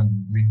to go and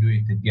redo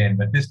it again.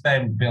 But this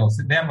time, they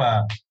have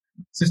a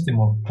system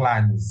of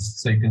clans,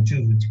 so you can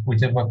choose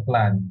whichever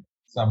clan.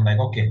 So I'm like,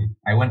 okay,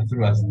 I went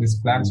through as this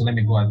clan, so let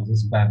me go as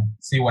this clan,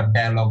 see what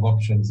dialogue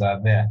options are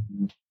there.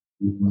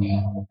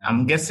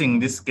 I'm guessing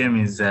this game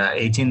is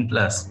 18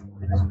 plus.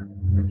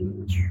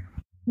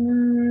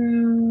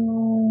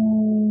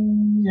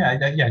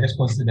 Yeah, just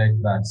consider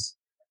it that.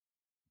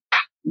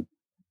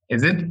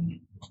 Is it?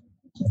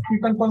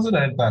 You can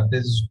consider it that.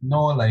 There's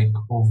no like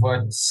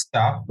overt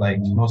stuff, like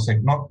not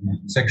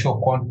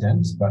sexual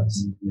content, but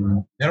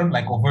they don't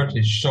like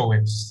overtly show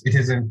it. It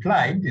is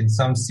implied in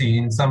some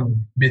scene,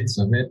 some bits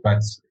of it,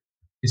 but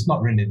it's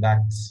not really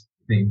that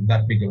big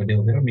of a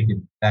deal. They don't make it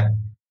that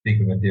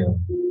big of a deal.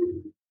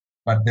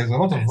 But there's a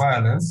lot of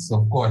violence,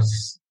 of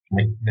course.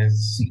 Like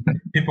there's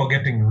people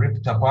getting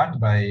ripped apart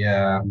by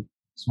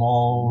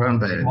small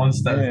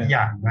monsters.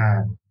 Yeah.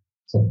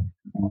 So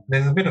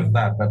there's a bit of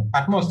that, but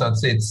at most I'd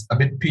say it's a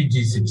bit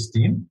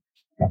PG-16.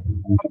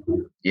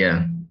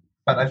 Yeah.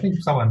 But I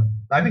think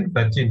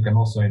 13 can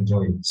also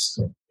enjoy it.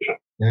 So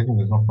I think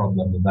there's no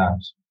problem with that.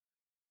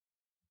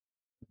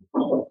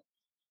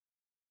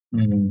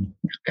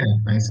 Okay,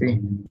 I see.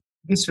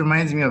 This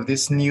reminds me of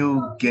this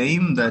new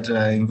game that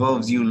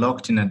involves you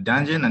locked in a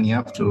dungeon and you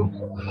have to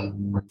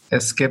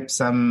escape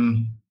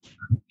some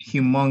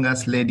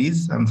humongous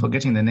ladies. I'm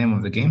forgetting the name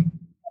of the game.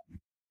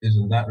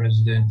 Isn't that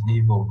Resident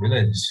Evil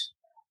Village?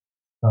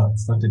 Oh,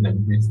 it's not in the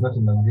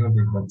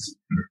building, but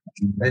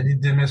Lady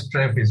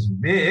Demonstrate is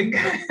big.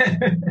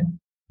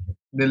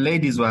 The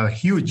ladies were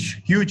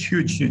huge.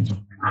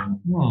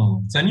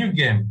 It's a new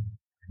game.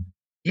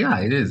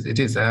 Yeah, it is.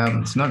 It's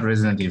not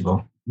Resident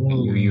Evil. I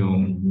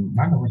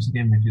don't know which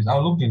game it is.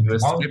 I'll look into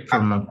it.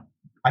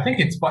 I think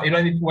it's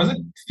was it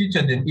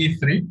featured in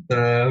E3?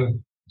 The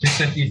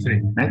recent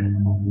E3.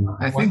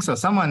 I think so.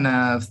 Someone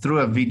threw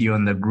a video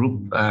on the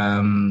group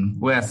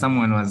where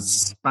someone was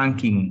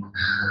spanking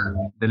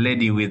the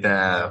lady with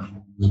a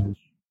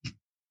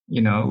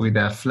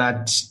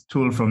flat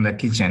tool from the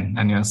kitchen,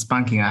 and you're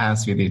spanking her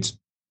ass with it.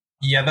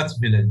 Yeah, that's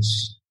Village.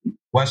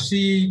 Was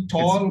she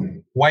tall,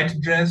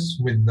 white dress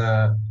with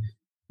the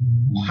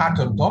hat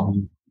on top?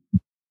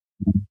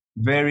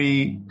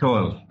 Very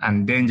tall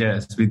and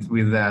dangerous with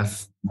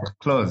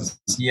claws.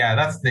 Yeah,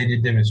 that's Lady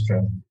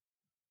Demonstrate.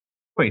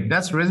 Wait,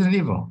 that's Resident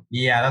Evil?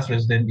 Yeah, that's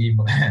Resident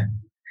Evil.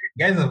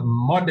 Guys have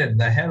modded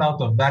the hell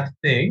out of that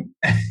thing.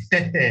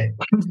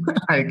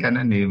 I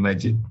cannot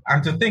imagine.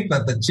 And to think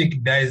that the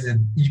chick dies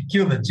and you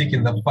kill the chick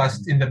in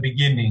the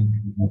beginning.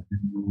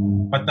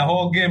 But the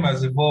whole game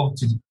has evolved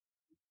to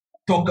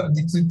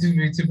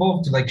it's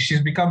evolved to like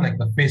she's become like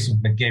the face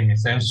of the game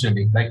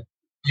essentially. Like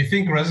you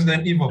think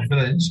Resident Evil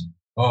Village,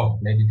 oh,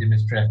 Lady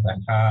Demonstrate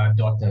and her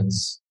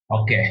daughters.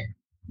 Okay.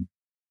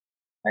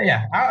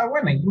 Yeah,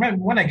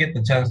 when I get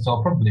the chance to,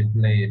 I'll probably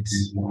play it.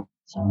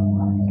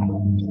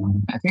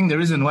 I think the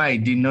reason why I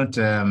did not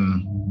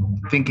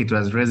think it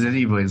was Resident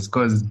Evil is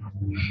because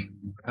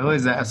I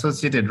always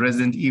associated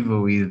Resident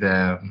Evil with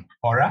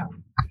horror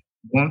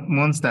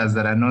monsters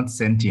that are not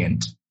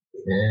sentient.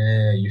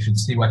 Yeah, you should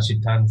see what she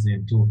turns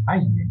into.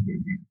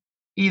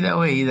 Either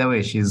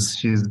way, she's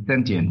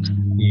sentient.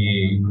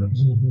 Yeah.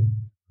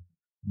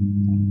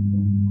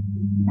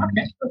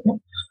 Okay.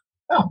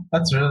 Oh,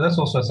 that's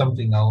also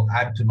something I'll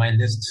add to my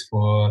list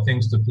for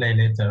things to play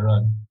later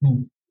on.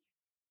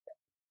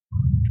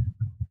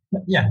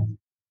 Yeah.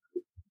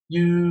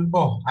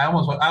 I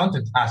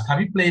wanted to ask, have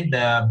you played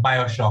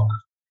BioShock?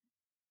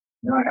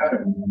 No, I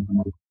haven't.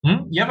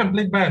 You haven't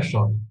played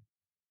BioShock?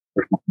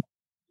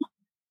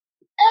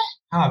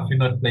 How have you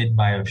not played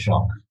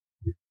BioShock?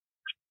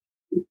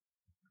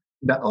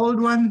 The old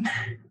one?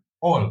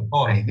 All.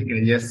 I think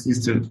I just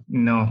used to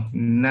know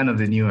none of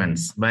the new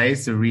ones, but I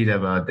used to read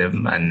about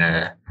them and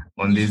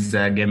on these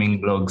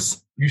gaming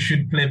blogs. You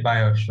should play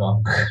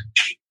BioShock.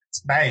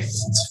 It's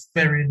nice. It's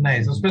very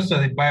nice,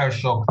 especially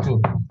BioShock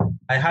 2.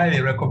 I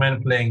highly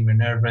recommend playing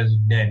Minerva's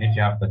Den if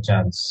you have the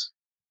chance.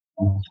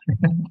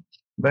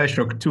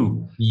 BioShock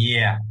 2?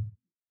 Yeah.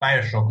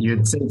 BioShock 2.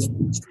 You'd say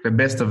it's the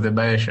best of the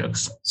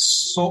BioShocks.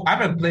 So I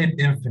haven't played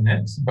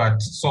Infinite,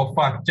 but so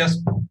far,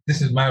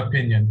 this is my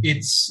opinion.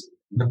 It's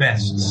the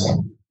best.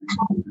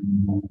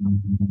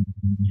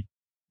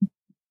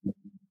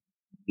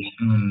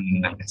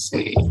 Let me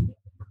see.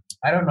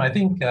 I don't know. I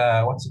think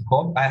what's it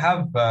called? I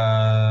have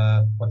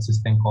what's this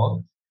thing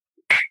called?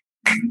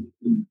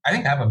 I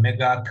think I have a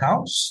Mega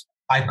account.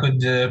 I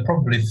could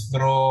probably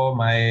throw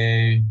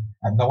the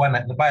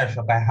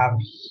Bioshock I have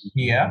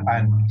here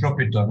and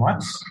drop it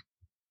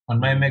on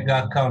my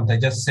Mega account. I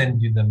just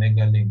send you the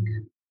Mega link.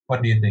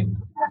 What do you think?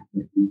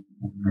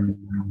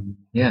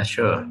 Yeah,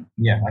 sure.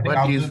 Yeah, I think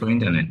what do you use for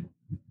internet?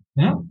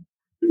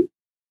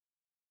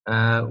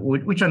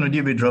 Which one would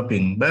you be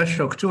dropping?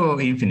 Bioshock 2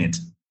 or Infinite?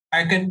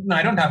 I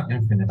don't have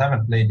Infinite. I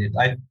haven't played it.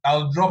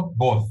 I'll drop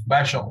both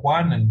Bioshock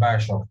 1 and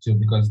Bioshock 2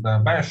 because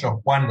the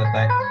Bioshock 1 that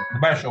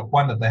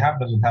I have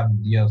doesn't have the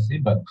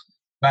DLC, but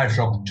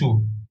Bioshock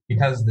 2, it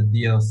has the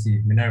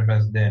DLC,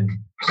 Minerva's Den.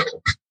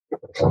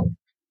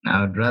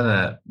 I would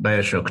rather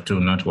Bioshock 2,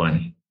 not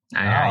 1.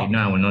 I know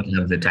I will not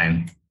have the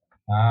time.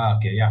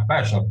 Okay, yeah,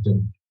 Bioshock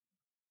 2.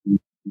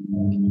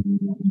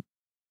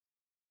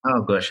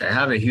 Oh gosh, I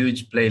have a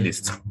huge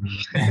playlist.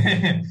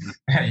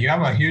 You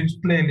have a huge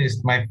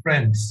playlist, my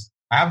friends.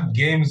 I have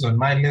games on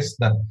my list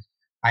that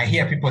I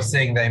hear people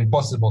saying they're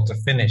impossible to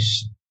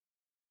finish.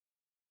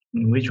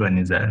 Which one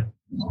is that?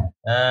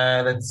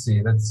 Let's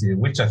see.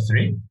 Witcher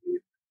 3.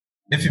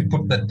 If you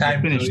put the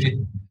time to it.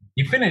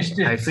 You finished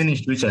it. I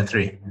finished Witcher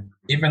 3.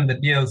 Even the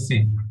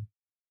DLC.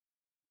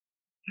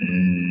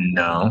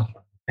 No.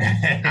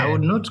 I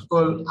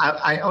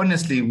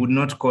honestly would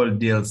not call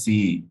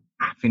DLC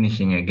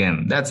finishing a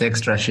game. That's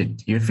extra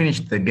shit. You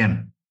finished the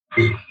game.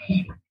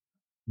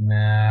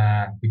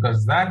 Nah,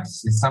 because that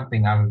is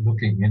something I was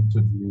looking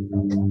into.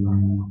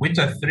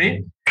 Witcher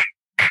 3,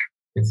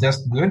 it's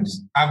just good.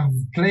 I've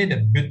played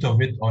a bit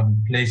of it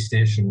on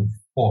PlayStation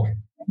 4.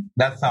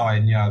 That's how I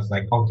knew. I was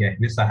like, okay,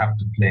 this I have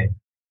to play.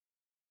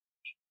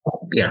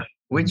 Yeah,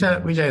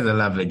 Witcher is a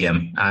lovely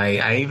game.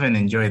 I even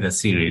enjoy the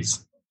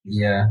series.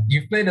 Yeah.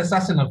 You've played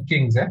Assassin of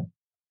Kings, eh?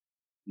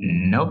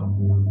 Nope.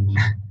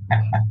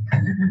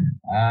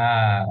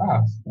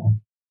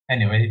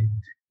 Anyway,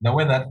 the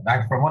way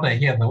from what I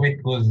hear, the way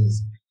it goes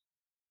is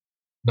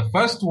the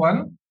first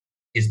one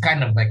is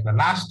kind of like the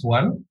last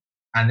one,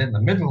 and then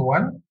the middle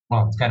one,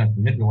 well, it's kind of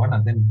the middle one,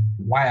 and then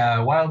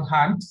Wild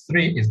Hunt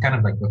 3 is kind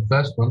of like the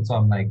first one. So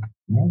I'm like,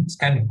 it's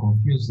kind of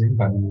confusing,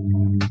 but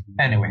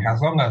anyway, as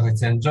long as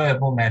it's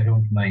enjoyable, I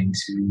don't mind.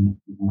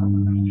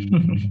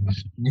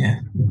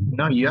 Yeah.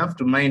 No, you have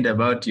to mind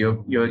about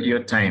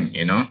your time,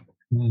 you know?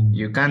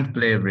 You can't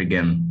play every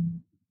game.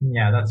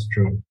 Yeah, that's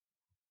true.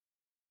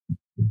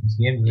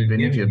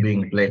 Even if you're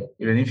being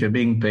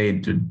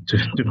paid to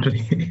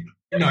play.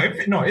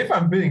 If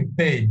I'm being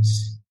paid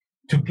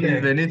to play.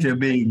 Even if you're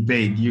being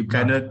paid, you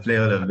cannot play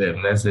all of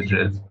them. That's the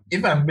truth.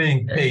 If I'm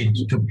being paid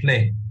to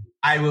play,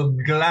 I will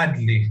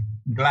gladly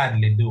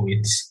do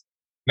it.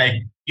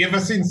 Like, you ever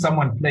seen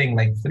someone playing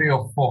like 3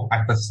 or 4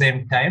 at the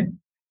same time?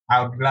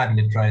 I would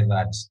gladly try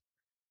that.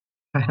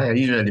 I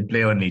usually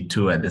play only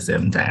 2 at the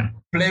same time.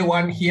 Play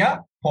one here,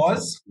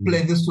 pause,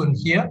 play this one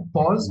here,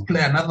 pause,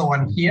 play another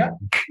one here.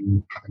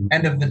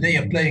 End of the day,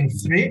 you're playing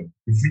 3,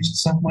 you've reached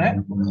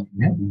somewhere.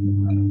 Yeah.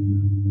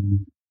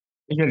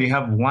 Usually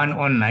have one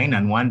online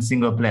and one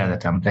single player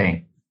that I'm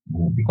playing.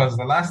 Because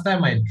the last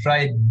time I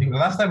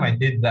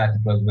did that,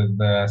 it was with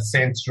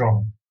Saints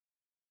Row.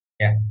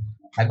 Yeah.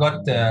 I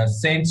got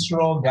Saints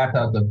Row, Got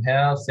Out of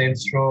Hell,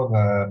 Saints Row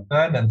the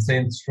 3rd, and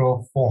Saints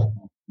Row 4.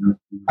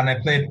 And I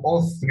played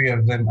all 3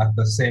 of them at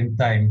the same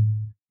time.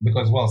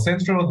 Because,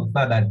 Saints Row the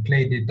 3rd, I'd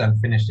played it and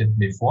finished it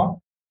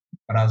before.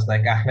 But I was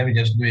like, let me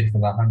just do it for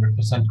the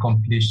 100%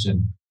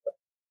 completion.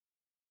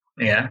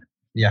 Yeah.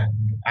 Yeah.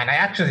 And I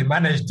actually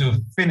managed to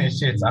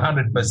finish it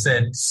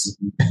 100%.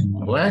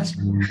 What?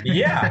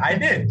 Yeah, I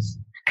did.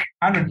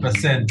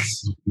 100%.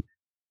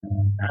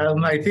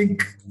 I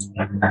think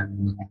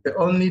the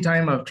only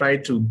time I've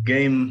tried to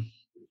game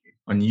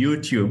on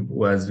YouTube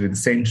was with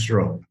Saints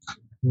Row.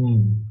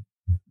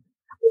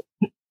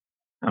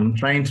 I'm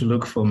trying to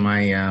look for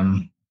my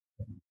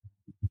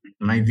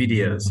my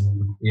videos.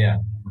 Yeah.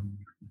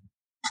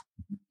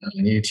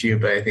 On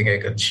YouTube, I think I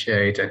could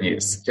share it and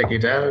check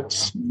it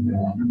out.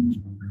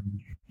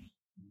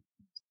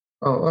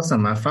 Oh,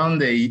 awesome! I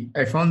found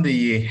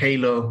the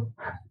Halo,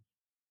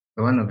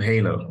 the one of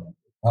Halo.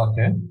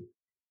 Okay.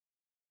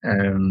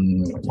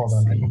 Hold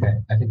on. Okay.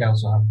 I think I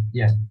also have.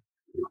 Yeah.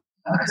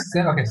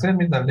 Send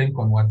me the link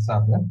on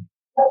WhatsApp. Yeah?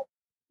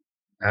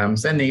 I'm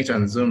sending it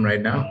on Zoom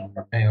right now.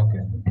 Okay.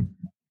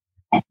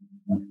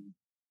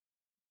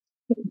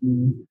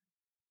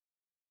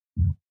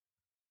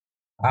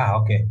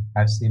 Okay.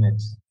 I've seen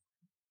it.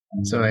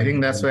 So I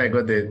think that's where I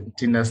got the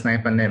Tinder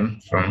Sniper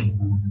name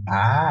from.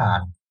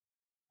 All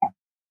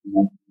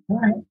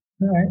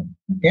right.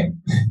 Okay.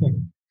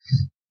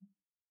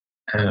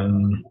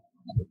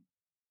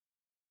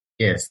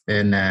 Yes.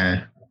 Then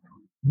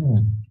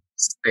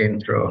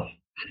Saints Row.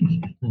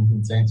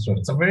 Saints Row.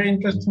 It's a very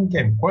interesting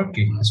game.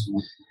 Quirky.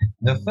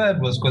 The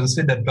 3rd was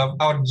considered to have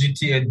out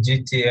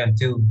GTA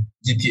until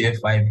GTA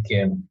 5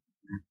 came.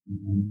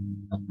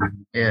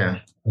 Yeah.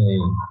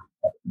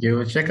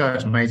 You check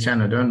out my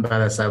channel. Don't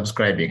bother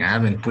subscribing. I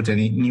haven't put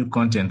any new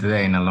content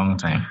there in a long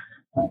time.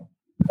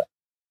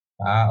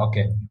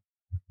 Okay.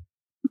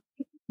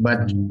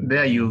 But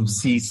there you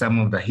see some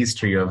of the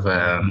history of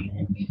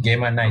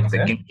Gamer nights,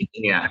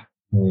 yeah.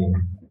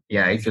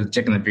 Yeah, if you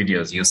check in the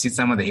videos, you'll see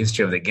some of the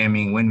history of the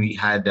gaming when we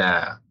had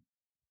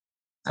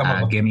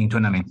gaming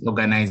tournaments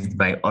organized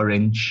by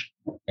Orange.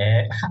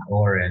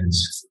 Orange.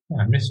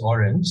 I miss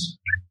Orange.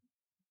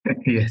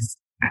 Yes.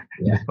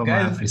 Yeah. The former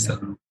officer.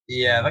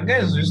 Yeah, the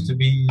guys used to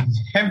be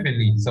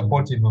heavily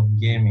supportive of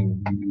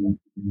gaming.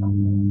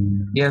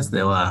 Yes,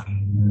 they were.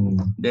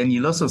 Then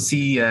you'll also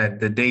see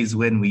the days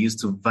when we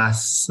used to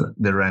verse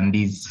the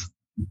Randis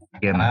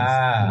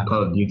gamers in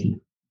Call of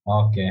Duty.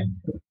 Okay.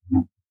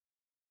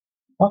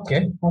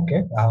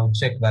 I'll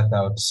check that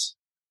out.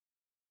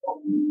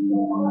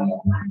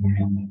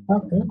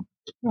 Okay.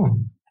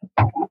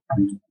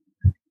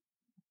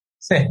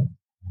 Say,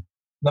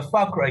 the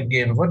Far Cry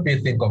games, what do you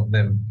think of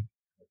them?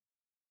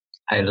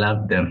 I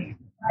love them.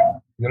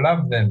 You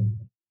love them?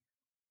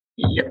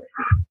 Yep.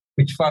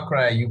 Which Far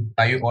Cry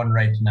are you on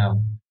right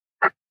now?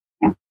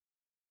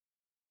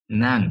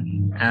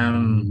 None.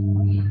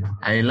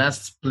 I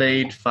last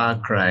played Far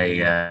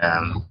Cry,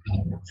 I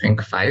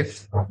think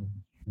 5.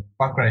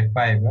 Far Cry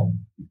 5, huh?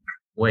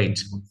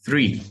 Wait,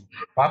 3.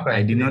 Far Cry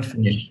I did 3. not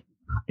finish.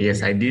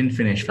 Yes, I didn't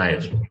finish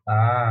 5.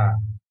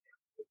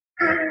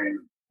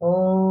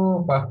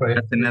 Oh, Far Cry.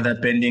 That's another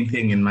pending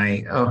thing in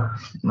my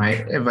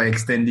ever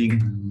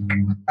extending.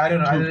 I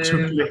don't know.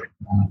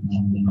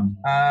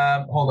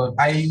 Hold on.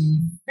 I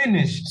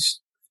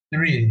finished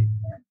 3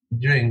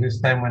 during this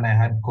time when I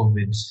had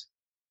COVID.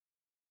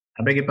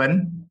 I beg your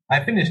pardon?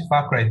 I finished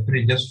Far Cry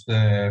 3 just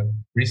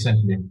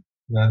recently.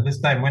 This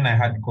time when I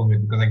had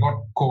COVID, because I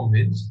got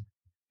COVID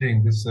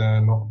during this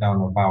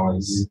lockdown of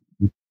ours.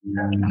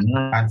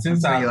 And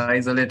since you're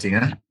isolating,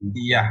 huh?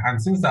 Yeah,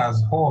 and since I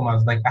was home, I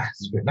was like,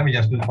 let me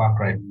just do Far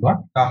Cry.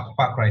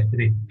 Far Cry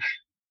 3.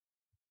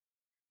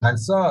 And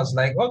so I was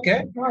like,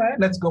 okay, all right,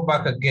 let's go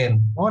back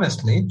again.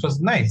 Honestly, it was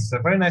nice, a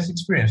very nice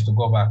experience to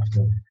go back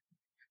to.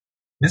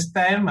 This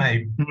time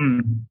I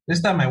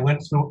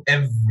went through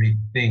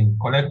everything,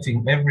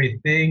 collecting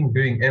everything,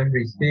 doing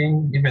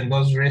everything, even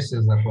those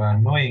races that were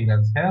annoying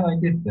as hell. I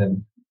did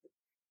them.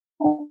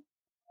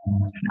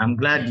 I'm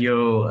glad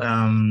your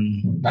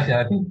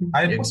I think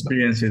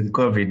experience with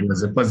COVID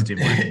was a positive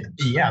one.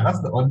 Yeah,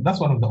 that's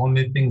one of the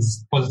only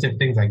positive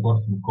things I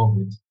got from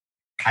COVID.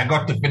 I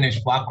got to finish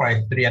Far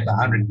Cry 3 at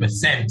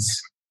 100%.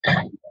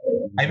 I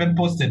even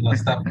posted my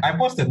stuff. I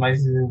posted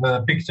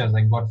the pictures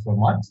I got from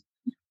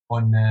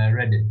on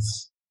Reddit.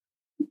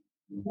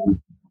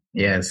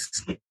 Yes.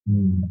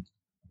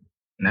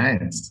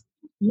 Nice.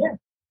 Yeah.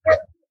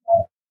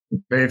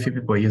 Very few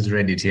people use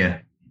Reddit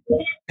here.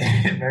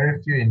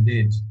 Very few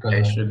indeed.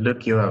 I should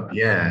look you up.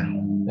 Yeah.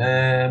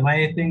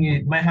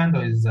 My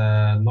handle is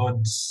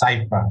Lord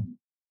Snyper.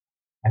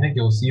 I think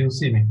you'll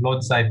see me,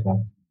 Lord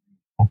Snyper.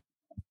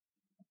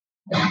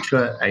 I'm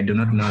sure I do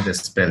not know the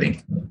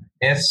spelling.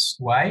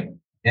 Syfer.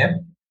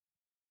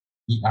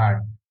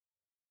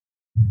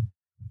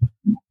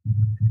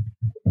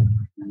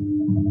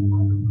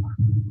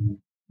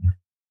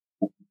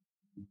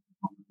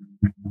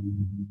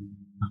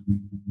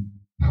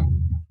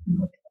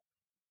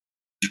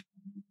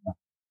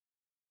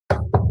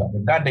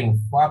 Regarding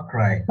Far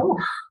Cry,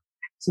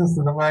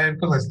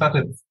 because I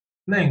started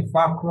playing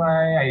Far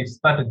Cry, I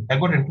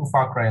got into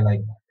Far Cry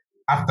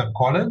after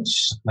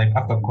college.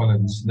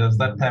 There's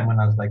that time when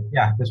I was like,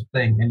 yeah, just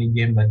playing any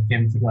game that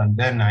came through, and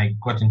then I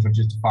got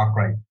introduced to Far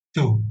Cry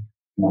 2.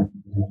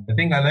 The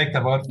thing I liked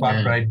about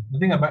Far Cry, the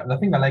thing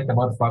I liked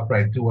about Far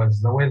Cry 2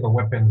 was the way the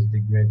weapons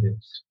degraded.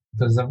 It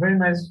was a very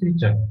nice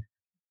feature.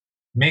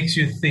 Makes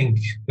you think.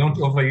 Don't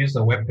overuse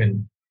a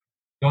weapon.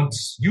 Don't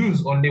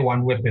use only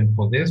one weapon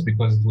for this,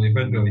 because it will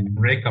eventually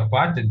break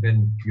apart and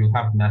then you'll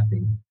have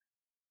nothing.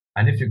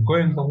 And if you go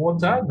in the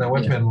water, the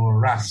weapon will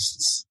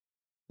rust.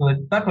 So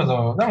that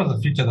was a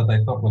feature that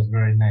I thought was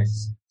very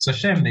nice. It's a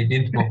shame they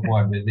didn't go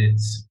forward with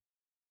it,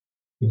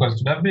 because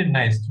it would have been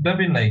nice. It would have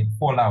been like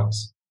Fallout.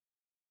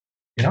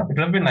 It would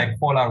have been like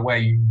Fallout, where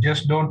you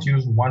just don't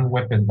use one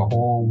weapon the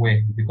whole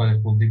way, because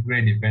it will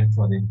degrade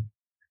eventually.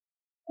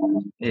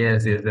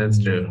 Yes, that's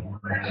true.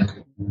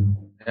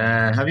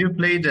 Have you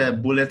played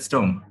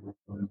Bulletstorm?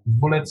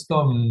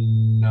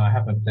 Bulletstorm? No, I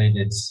haven't played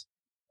it.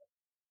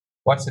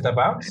 What's it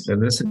about? So it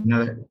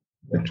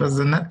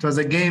was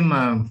a game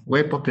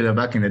way popular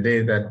back in the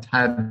day that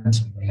had.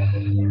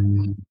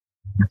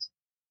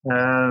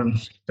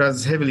 It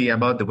was heavily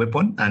about the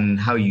weapon and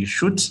how you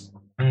shoot.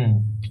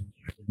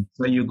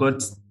 So you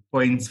got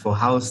points for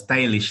how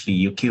stylishly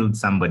you killed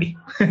somebody.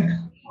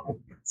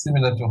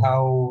 Similar to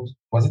how,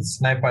 was it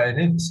Snyper?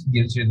 It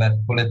gives you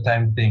that bullet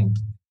time thing.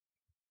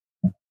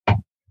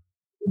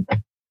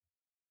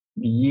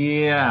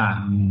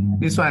 Yeah.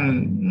 This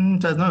one,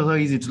 it was not so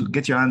easy to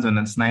get your hands on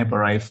a sniper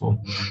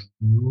rifle.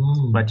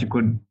 But you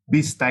could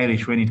be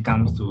stylish when it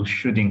comes to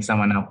shooting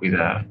someone up with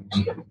a...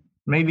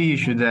 Maybe you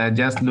should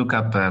just look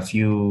up a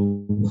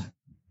few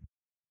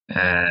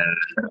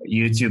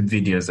YouTube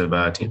videos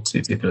about it.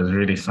 It was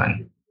really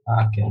fun.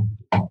 Okay.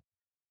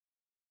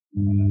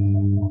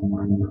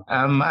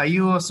 Are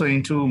you also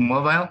into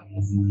mobile?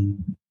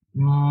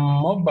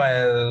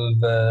 Mobile.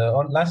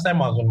 Last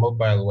time I was on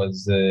mobile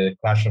was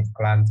Clash of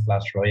Clans,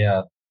 Clash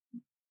Royale.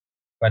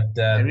 But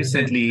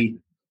Recently,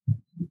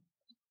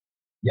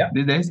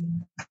 these days.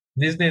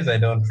 These days I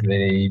don't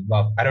really.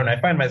 Well, I don't know. I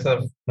find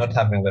myself not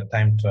having the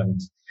time to.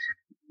 And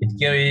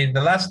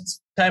the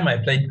last time I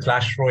played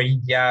Clash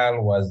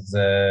Royale was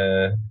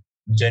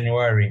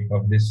January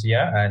of this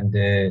year, and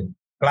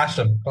Clash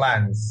of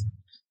Clans.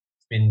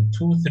 It's been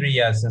 2-3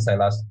 years since I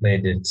last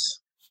played it.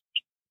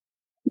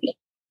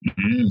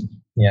 Mm-hmm.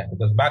 Yeah,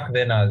 because back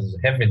then I was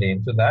heavily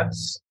into that,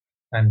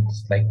 and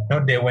like no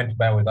day went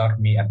by without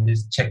me at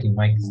least checking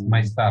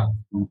my stuff.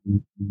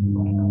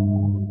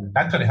 I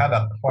actually had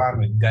a clan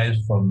with guys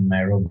from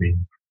Nairobi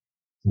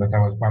that I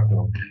was part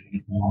of.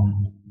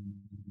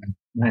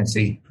 I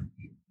see.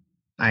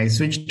 I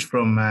switched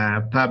from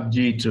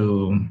PUBG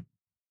to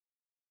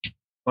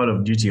Call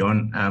of Duty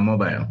on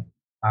mobile.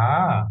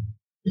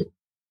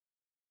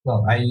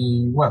 Well, I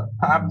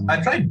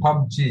tried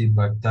PUBG,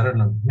 but I don't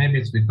know. Maybe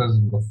it's because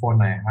the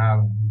phone I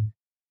have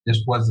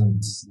just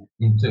wasn't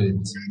into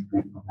it.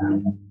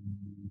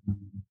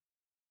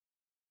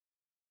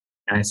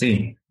 I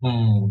see.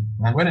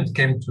 And when it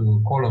came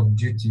to Call of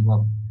Duty,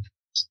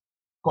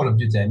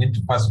 I need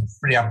to first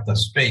free up the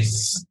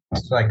space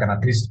so I can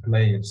at least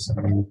play it. So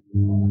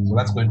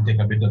that's going to take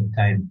a bit of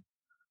time.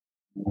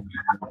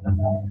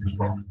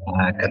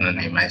 I can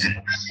only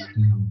imagine.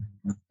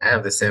 I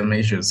have the same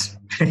issues.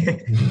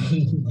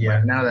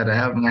 Yeah. Now that I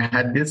have my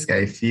hard disk,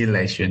 I feel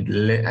I should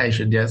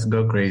just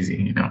go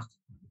crazy,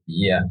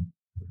 Yeah.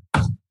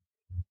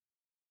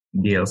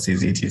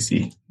 DLCs,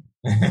 etc.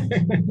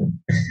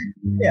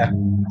 Yeah.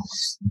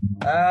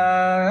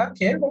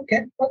 Okay.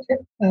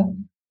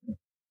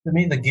 To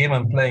me, the game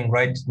I'm playing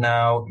right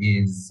now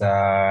is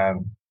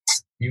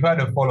you've heard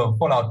of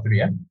Fallout 3,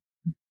 yeah?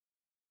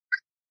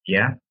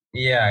 Yeah.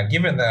 Yeah,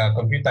 given the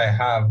computer I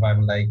have,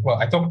 I'm like, well,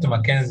 I talked to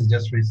Mackenzie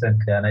just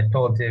recently and I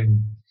told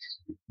him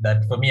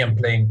that for me, I'm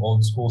playing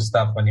old school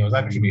stuff, and he was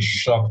actually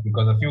shocked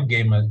because a few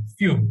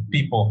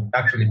people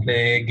actually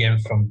play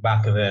games from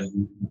back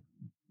then.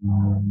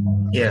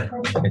 Yeah.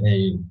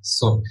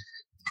 So,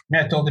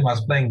 I told him I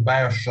was playing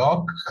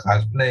BioShock, I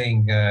was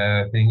playing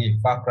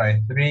Far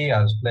Cry 3,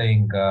 I was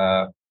playing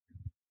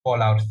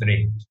Fallout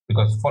 3,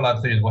 because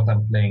Fallout 3 is what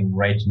I'm playing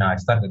right now. I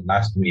started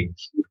last week.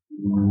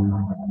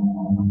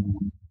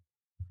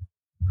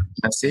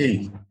 I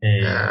see.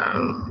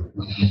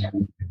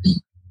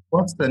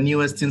 What's the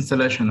newest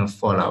installation of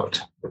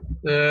Fallout?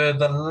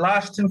 The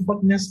last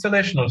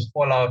installation of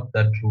Fallout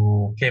that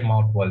came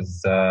out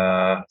was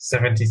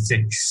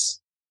 76.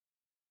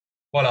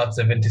 Fallout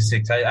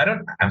 76.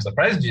 I'm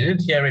surprised you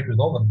didn't hear it with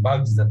all the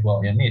bugs that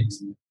were in it.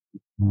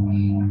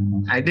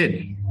 I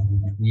did.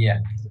 Yeah.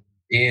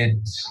 I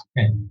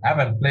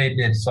haven't played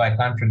it, so I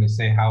can't really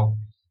say how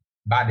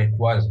bad it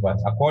was, but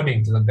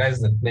according to the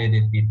guys that played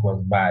it, it was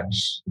bad,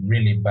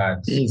 really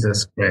bad.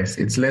 Jesus Christ,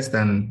 it's less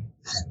than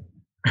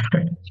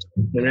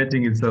the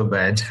rating is so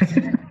bad.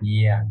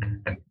 Yeah.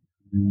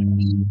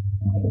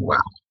 Wow,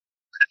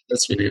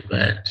 that's really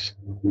bad.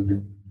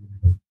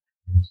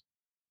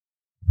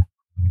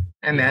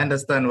 And I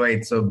understand why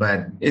it's so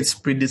bad. Its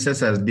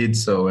predecessors did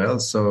so well,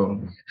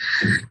 so...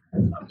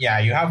 Yeah,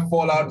 you have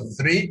Fallout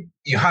 3,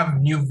 you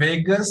have New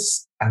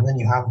Vegas, and then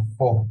you have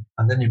 4.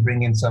 And then you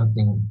bring in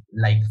something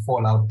like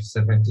Fallout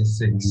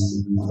 76.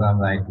 So I'm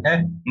like,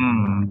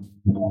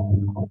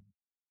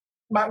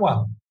 But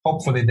well,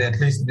 hopefully at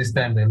least this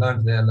time they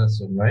learned their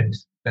lesson, right?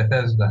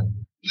 Bethesda.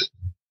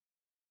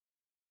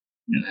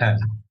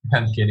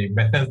 I'm kidding.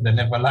 Bethesda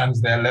never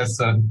learns their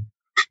lesson.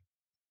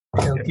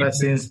 Ever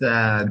since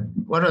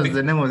what was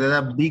the name of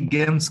that big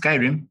game,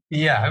 Skyrim?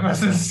 Yeah, ever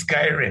since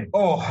Skyrim.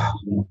 Oh,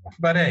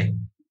 but hey,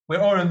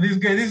 we're all these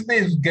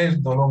days guys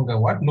no longer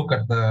look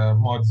at the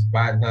mods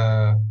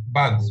the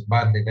bugs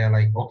badly. They're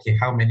like, okay,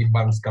 how many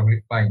bugs can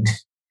we find?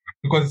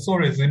 Because it's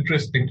always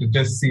interesting to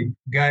just see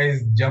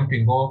guys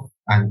jumping off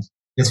and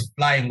just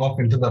flying off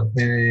into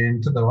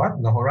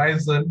the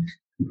horizon.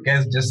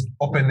 Guys just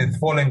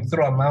falling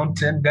through a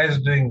mountain. Guys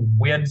doing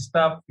weird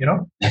stuff,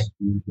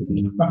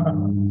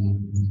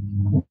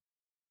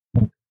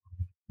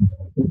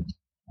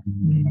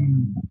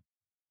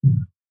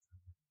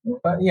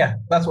 But yeah,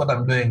 that's what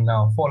I'm doing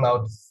now.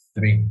 Fallout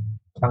 3.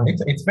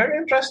 It's very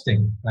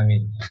interesting. I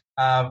mean,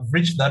 I've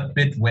reached that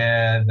bit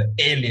where the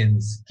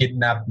aliens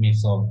kidnapped me,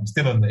 so I'm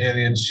still on the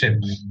alien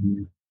ship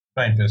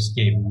trying to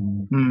escape.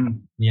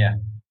 Yeah.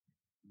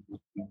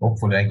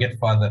 Hopefully I get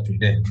farther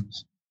today.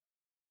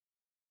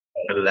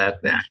 I love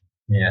that.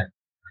 Yeah.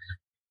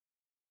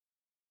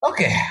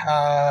 Okay.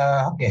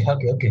 Okay.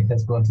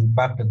 Let's go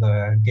back to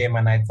the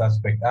gamer nights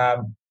aspect.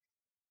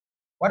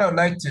 What I would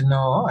like to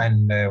know,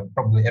 and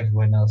probably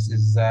everyone else,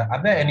 is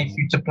are there any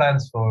future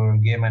plans for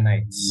gamer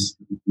nights?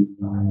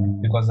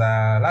 Because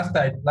last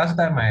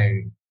time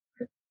I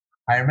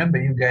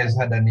remember you guys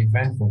had an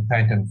event for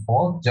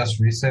Titanfall just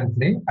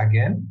recently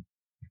again.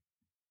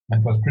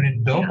 It was pretty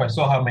dope. I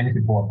saw how many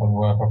people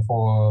were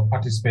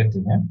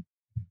participating.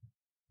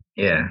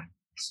 Yeah.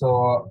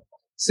 So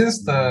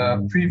since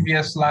the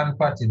previous LAN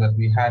party that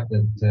we had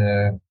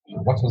at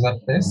what was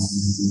that place?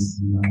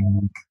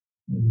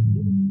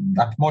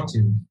 At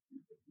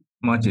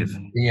Motive.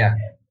 Yeah.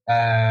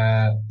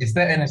 Is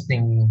there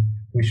anything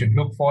we should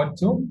look forward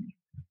to?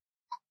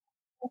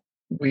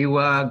 We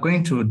were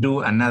going to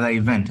do another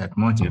event at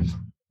Motive.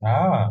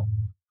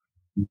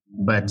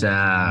 But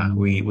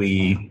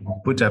we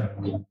put a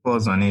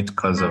pause on it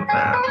because of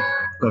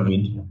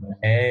COVID.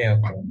 Hey,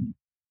 okay.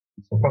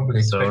 So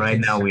probably. So right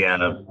now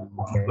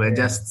we're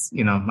just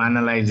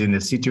analyzing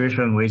the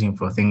situation, waiting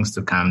for things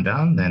to calm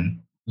down.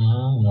 Then.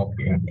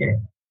 Okay.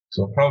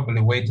 So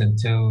probably wait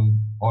until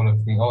all the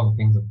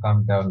things have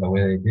calmed down the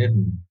way they did.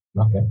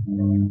 Okay.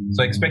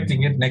 So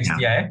expecting it next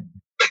year. Eh?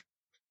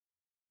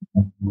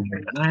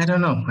 I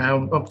don't know.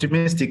 I'm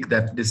optimistic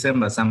that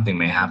December something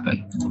may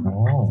happen.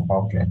 Oh,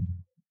 okay.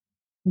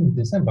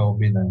 December will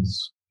be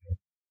nice.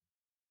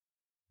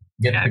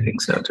 I think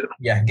so too.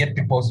 Yeah, get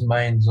people's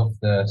minds off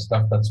the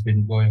stuff that's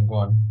been going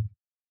on.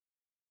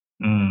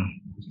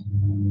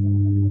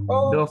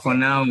 Though for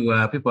now,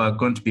 people are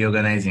going to be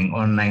organizing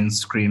online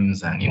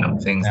screams and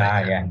things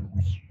like that.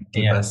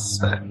 Keep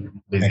us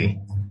busy.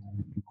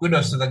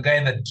 Kudos to the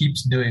guy that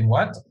keeps doing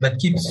what? That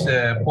keeps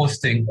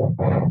posting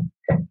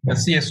the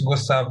CSGO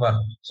server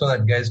so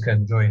that guys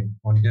can join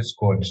on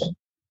Discord.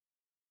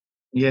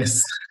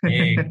 Yes.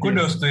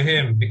 Kudos to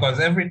him, because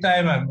every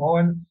time I'm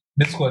on,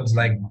 Discord's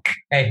like,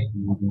 hey,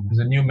 there's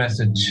a new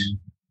message.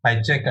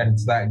 I check and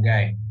it's that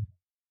guy.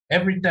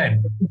 Every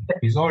time.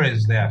 He's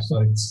always there.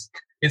 So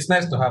it's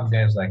nice to have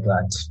guys like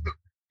that.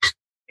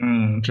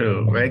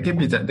 True. Well,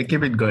 keep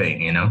it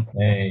going,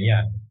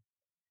 Yeah.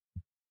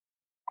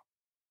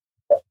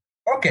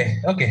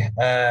 Okay.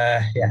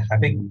 I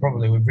think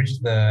probably we've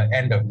reached the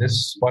end of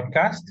this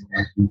podcast.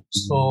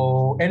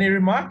 So any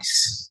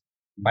remarks?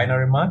 Final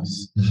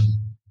remarks?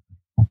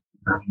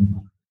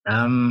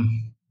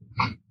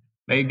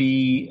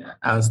 Maybe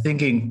I was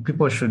thinking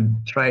people should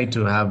try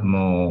to have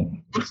more,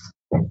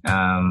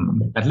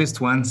 at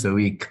least once a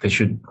week, they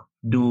should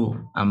do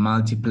a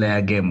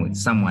multiplayer game with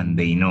someone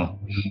they know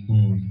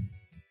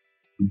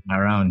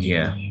around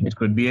here. It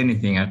could be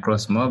anything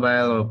across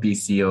mobile or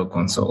PC or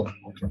console.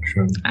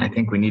 Sure. I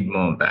think we need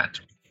more of that.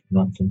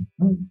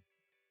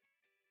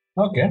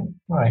 Okay.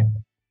 All right.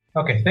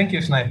 Okay. Thank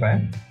you,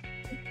 Sniper.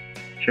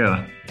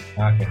 Sure.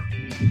 Okay.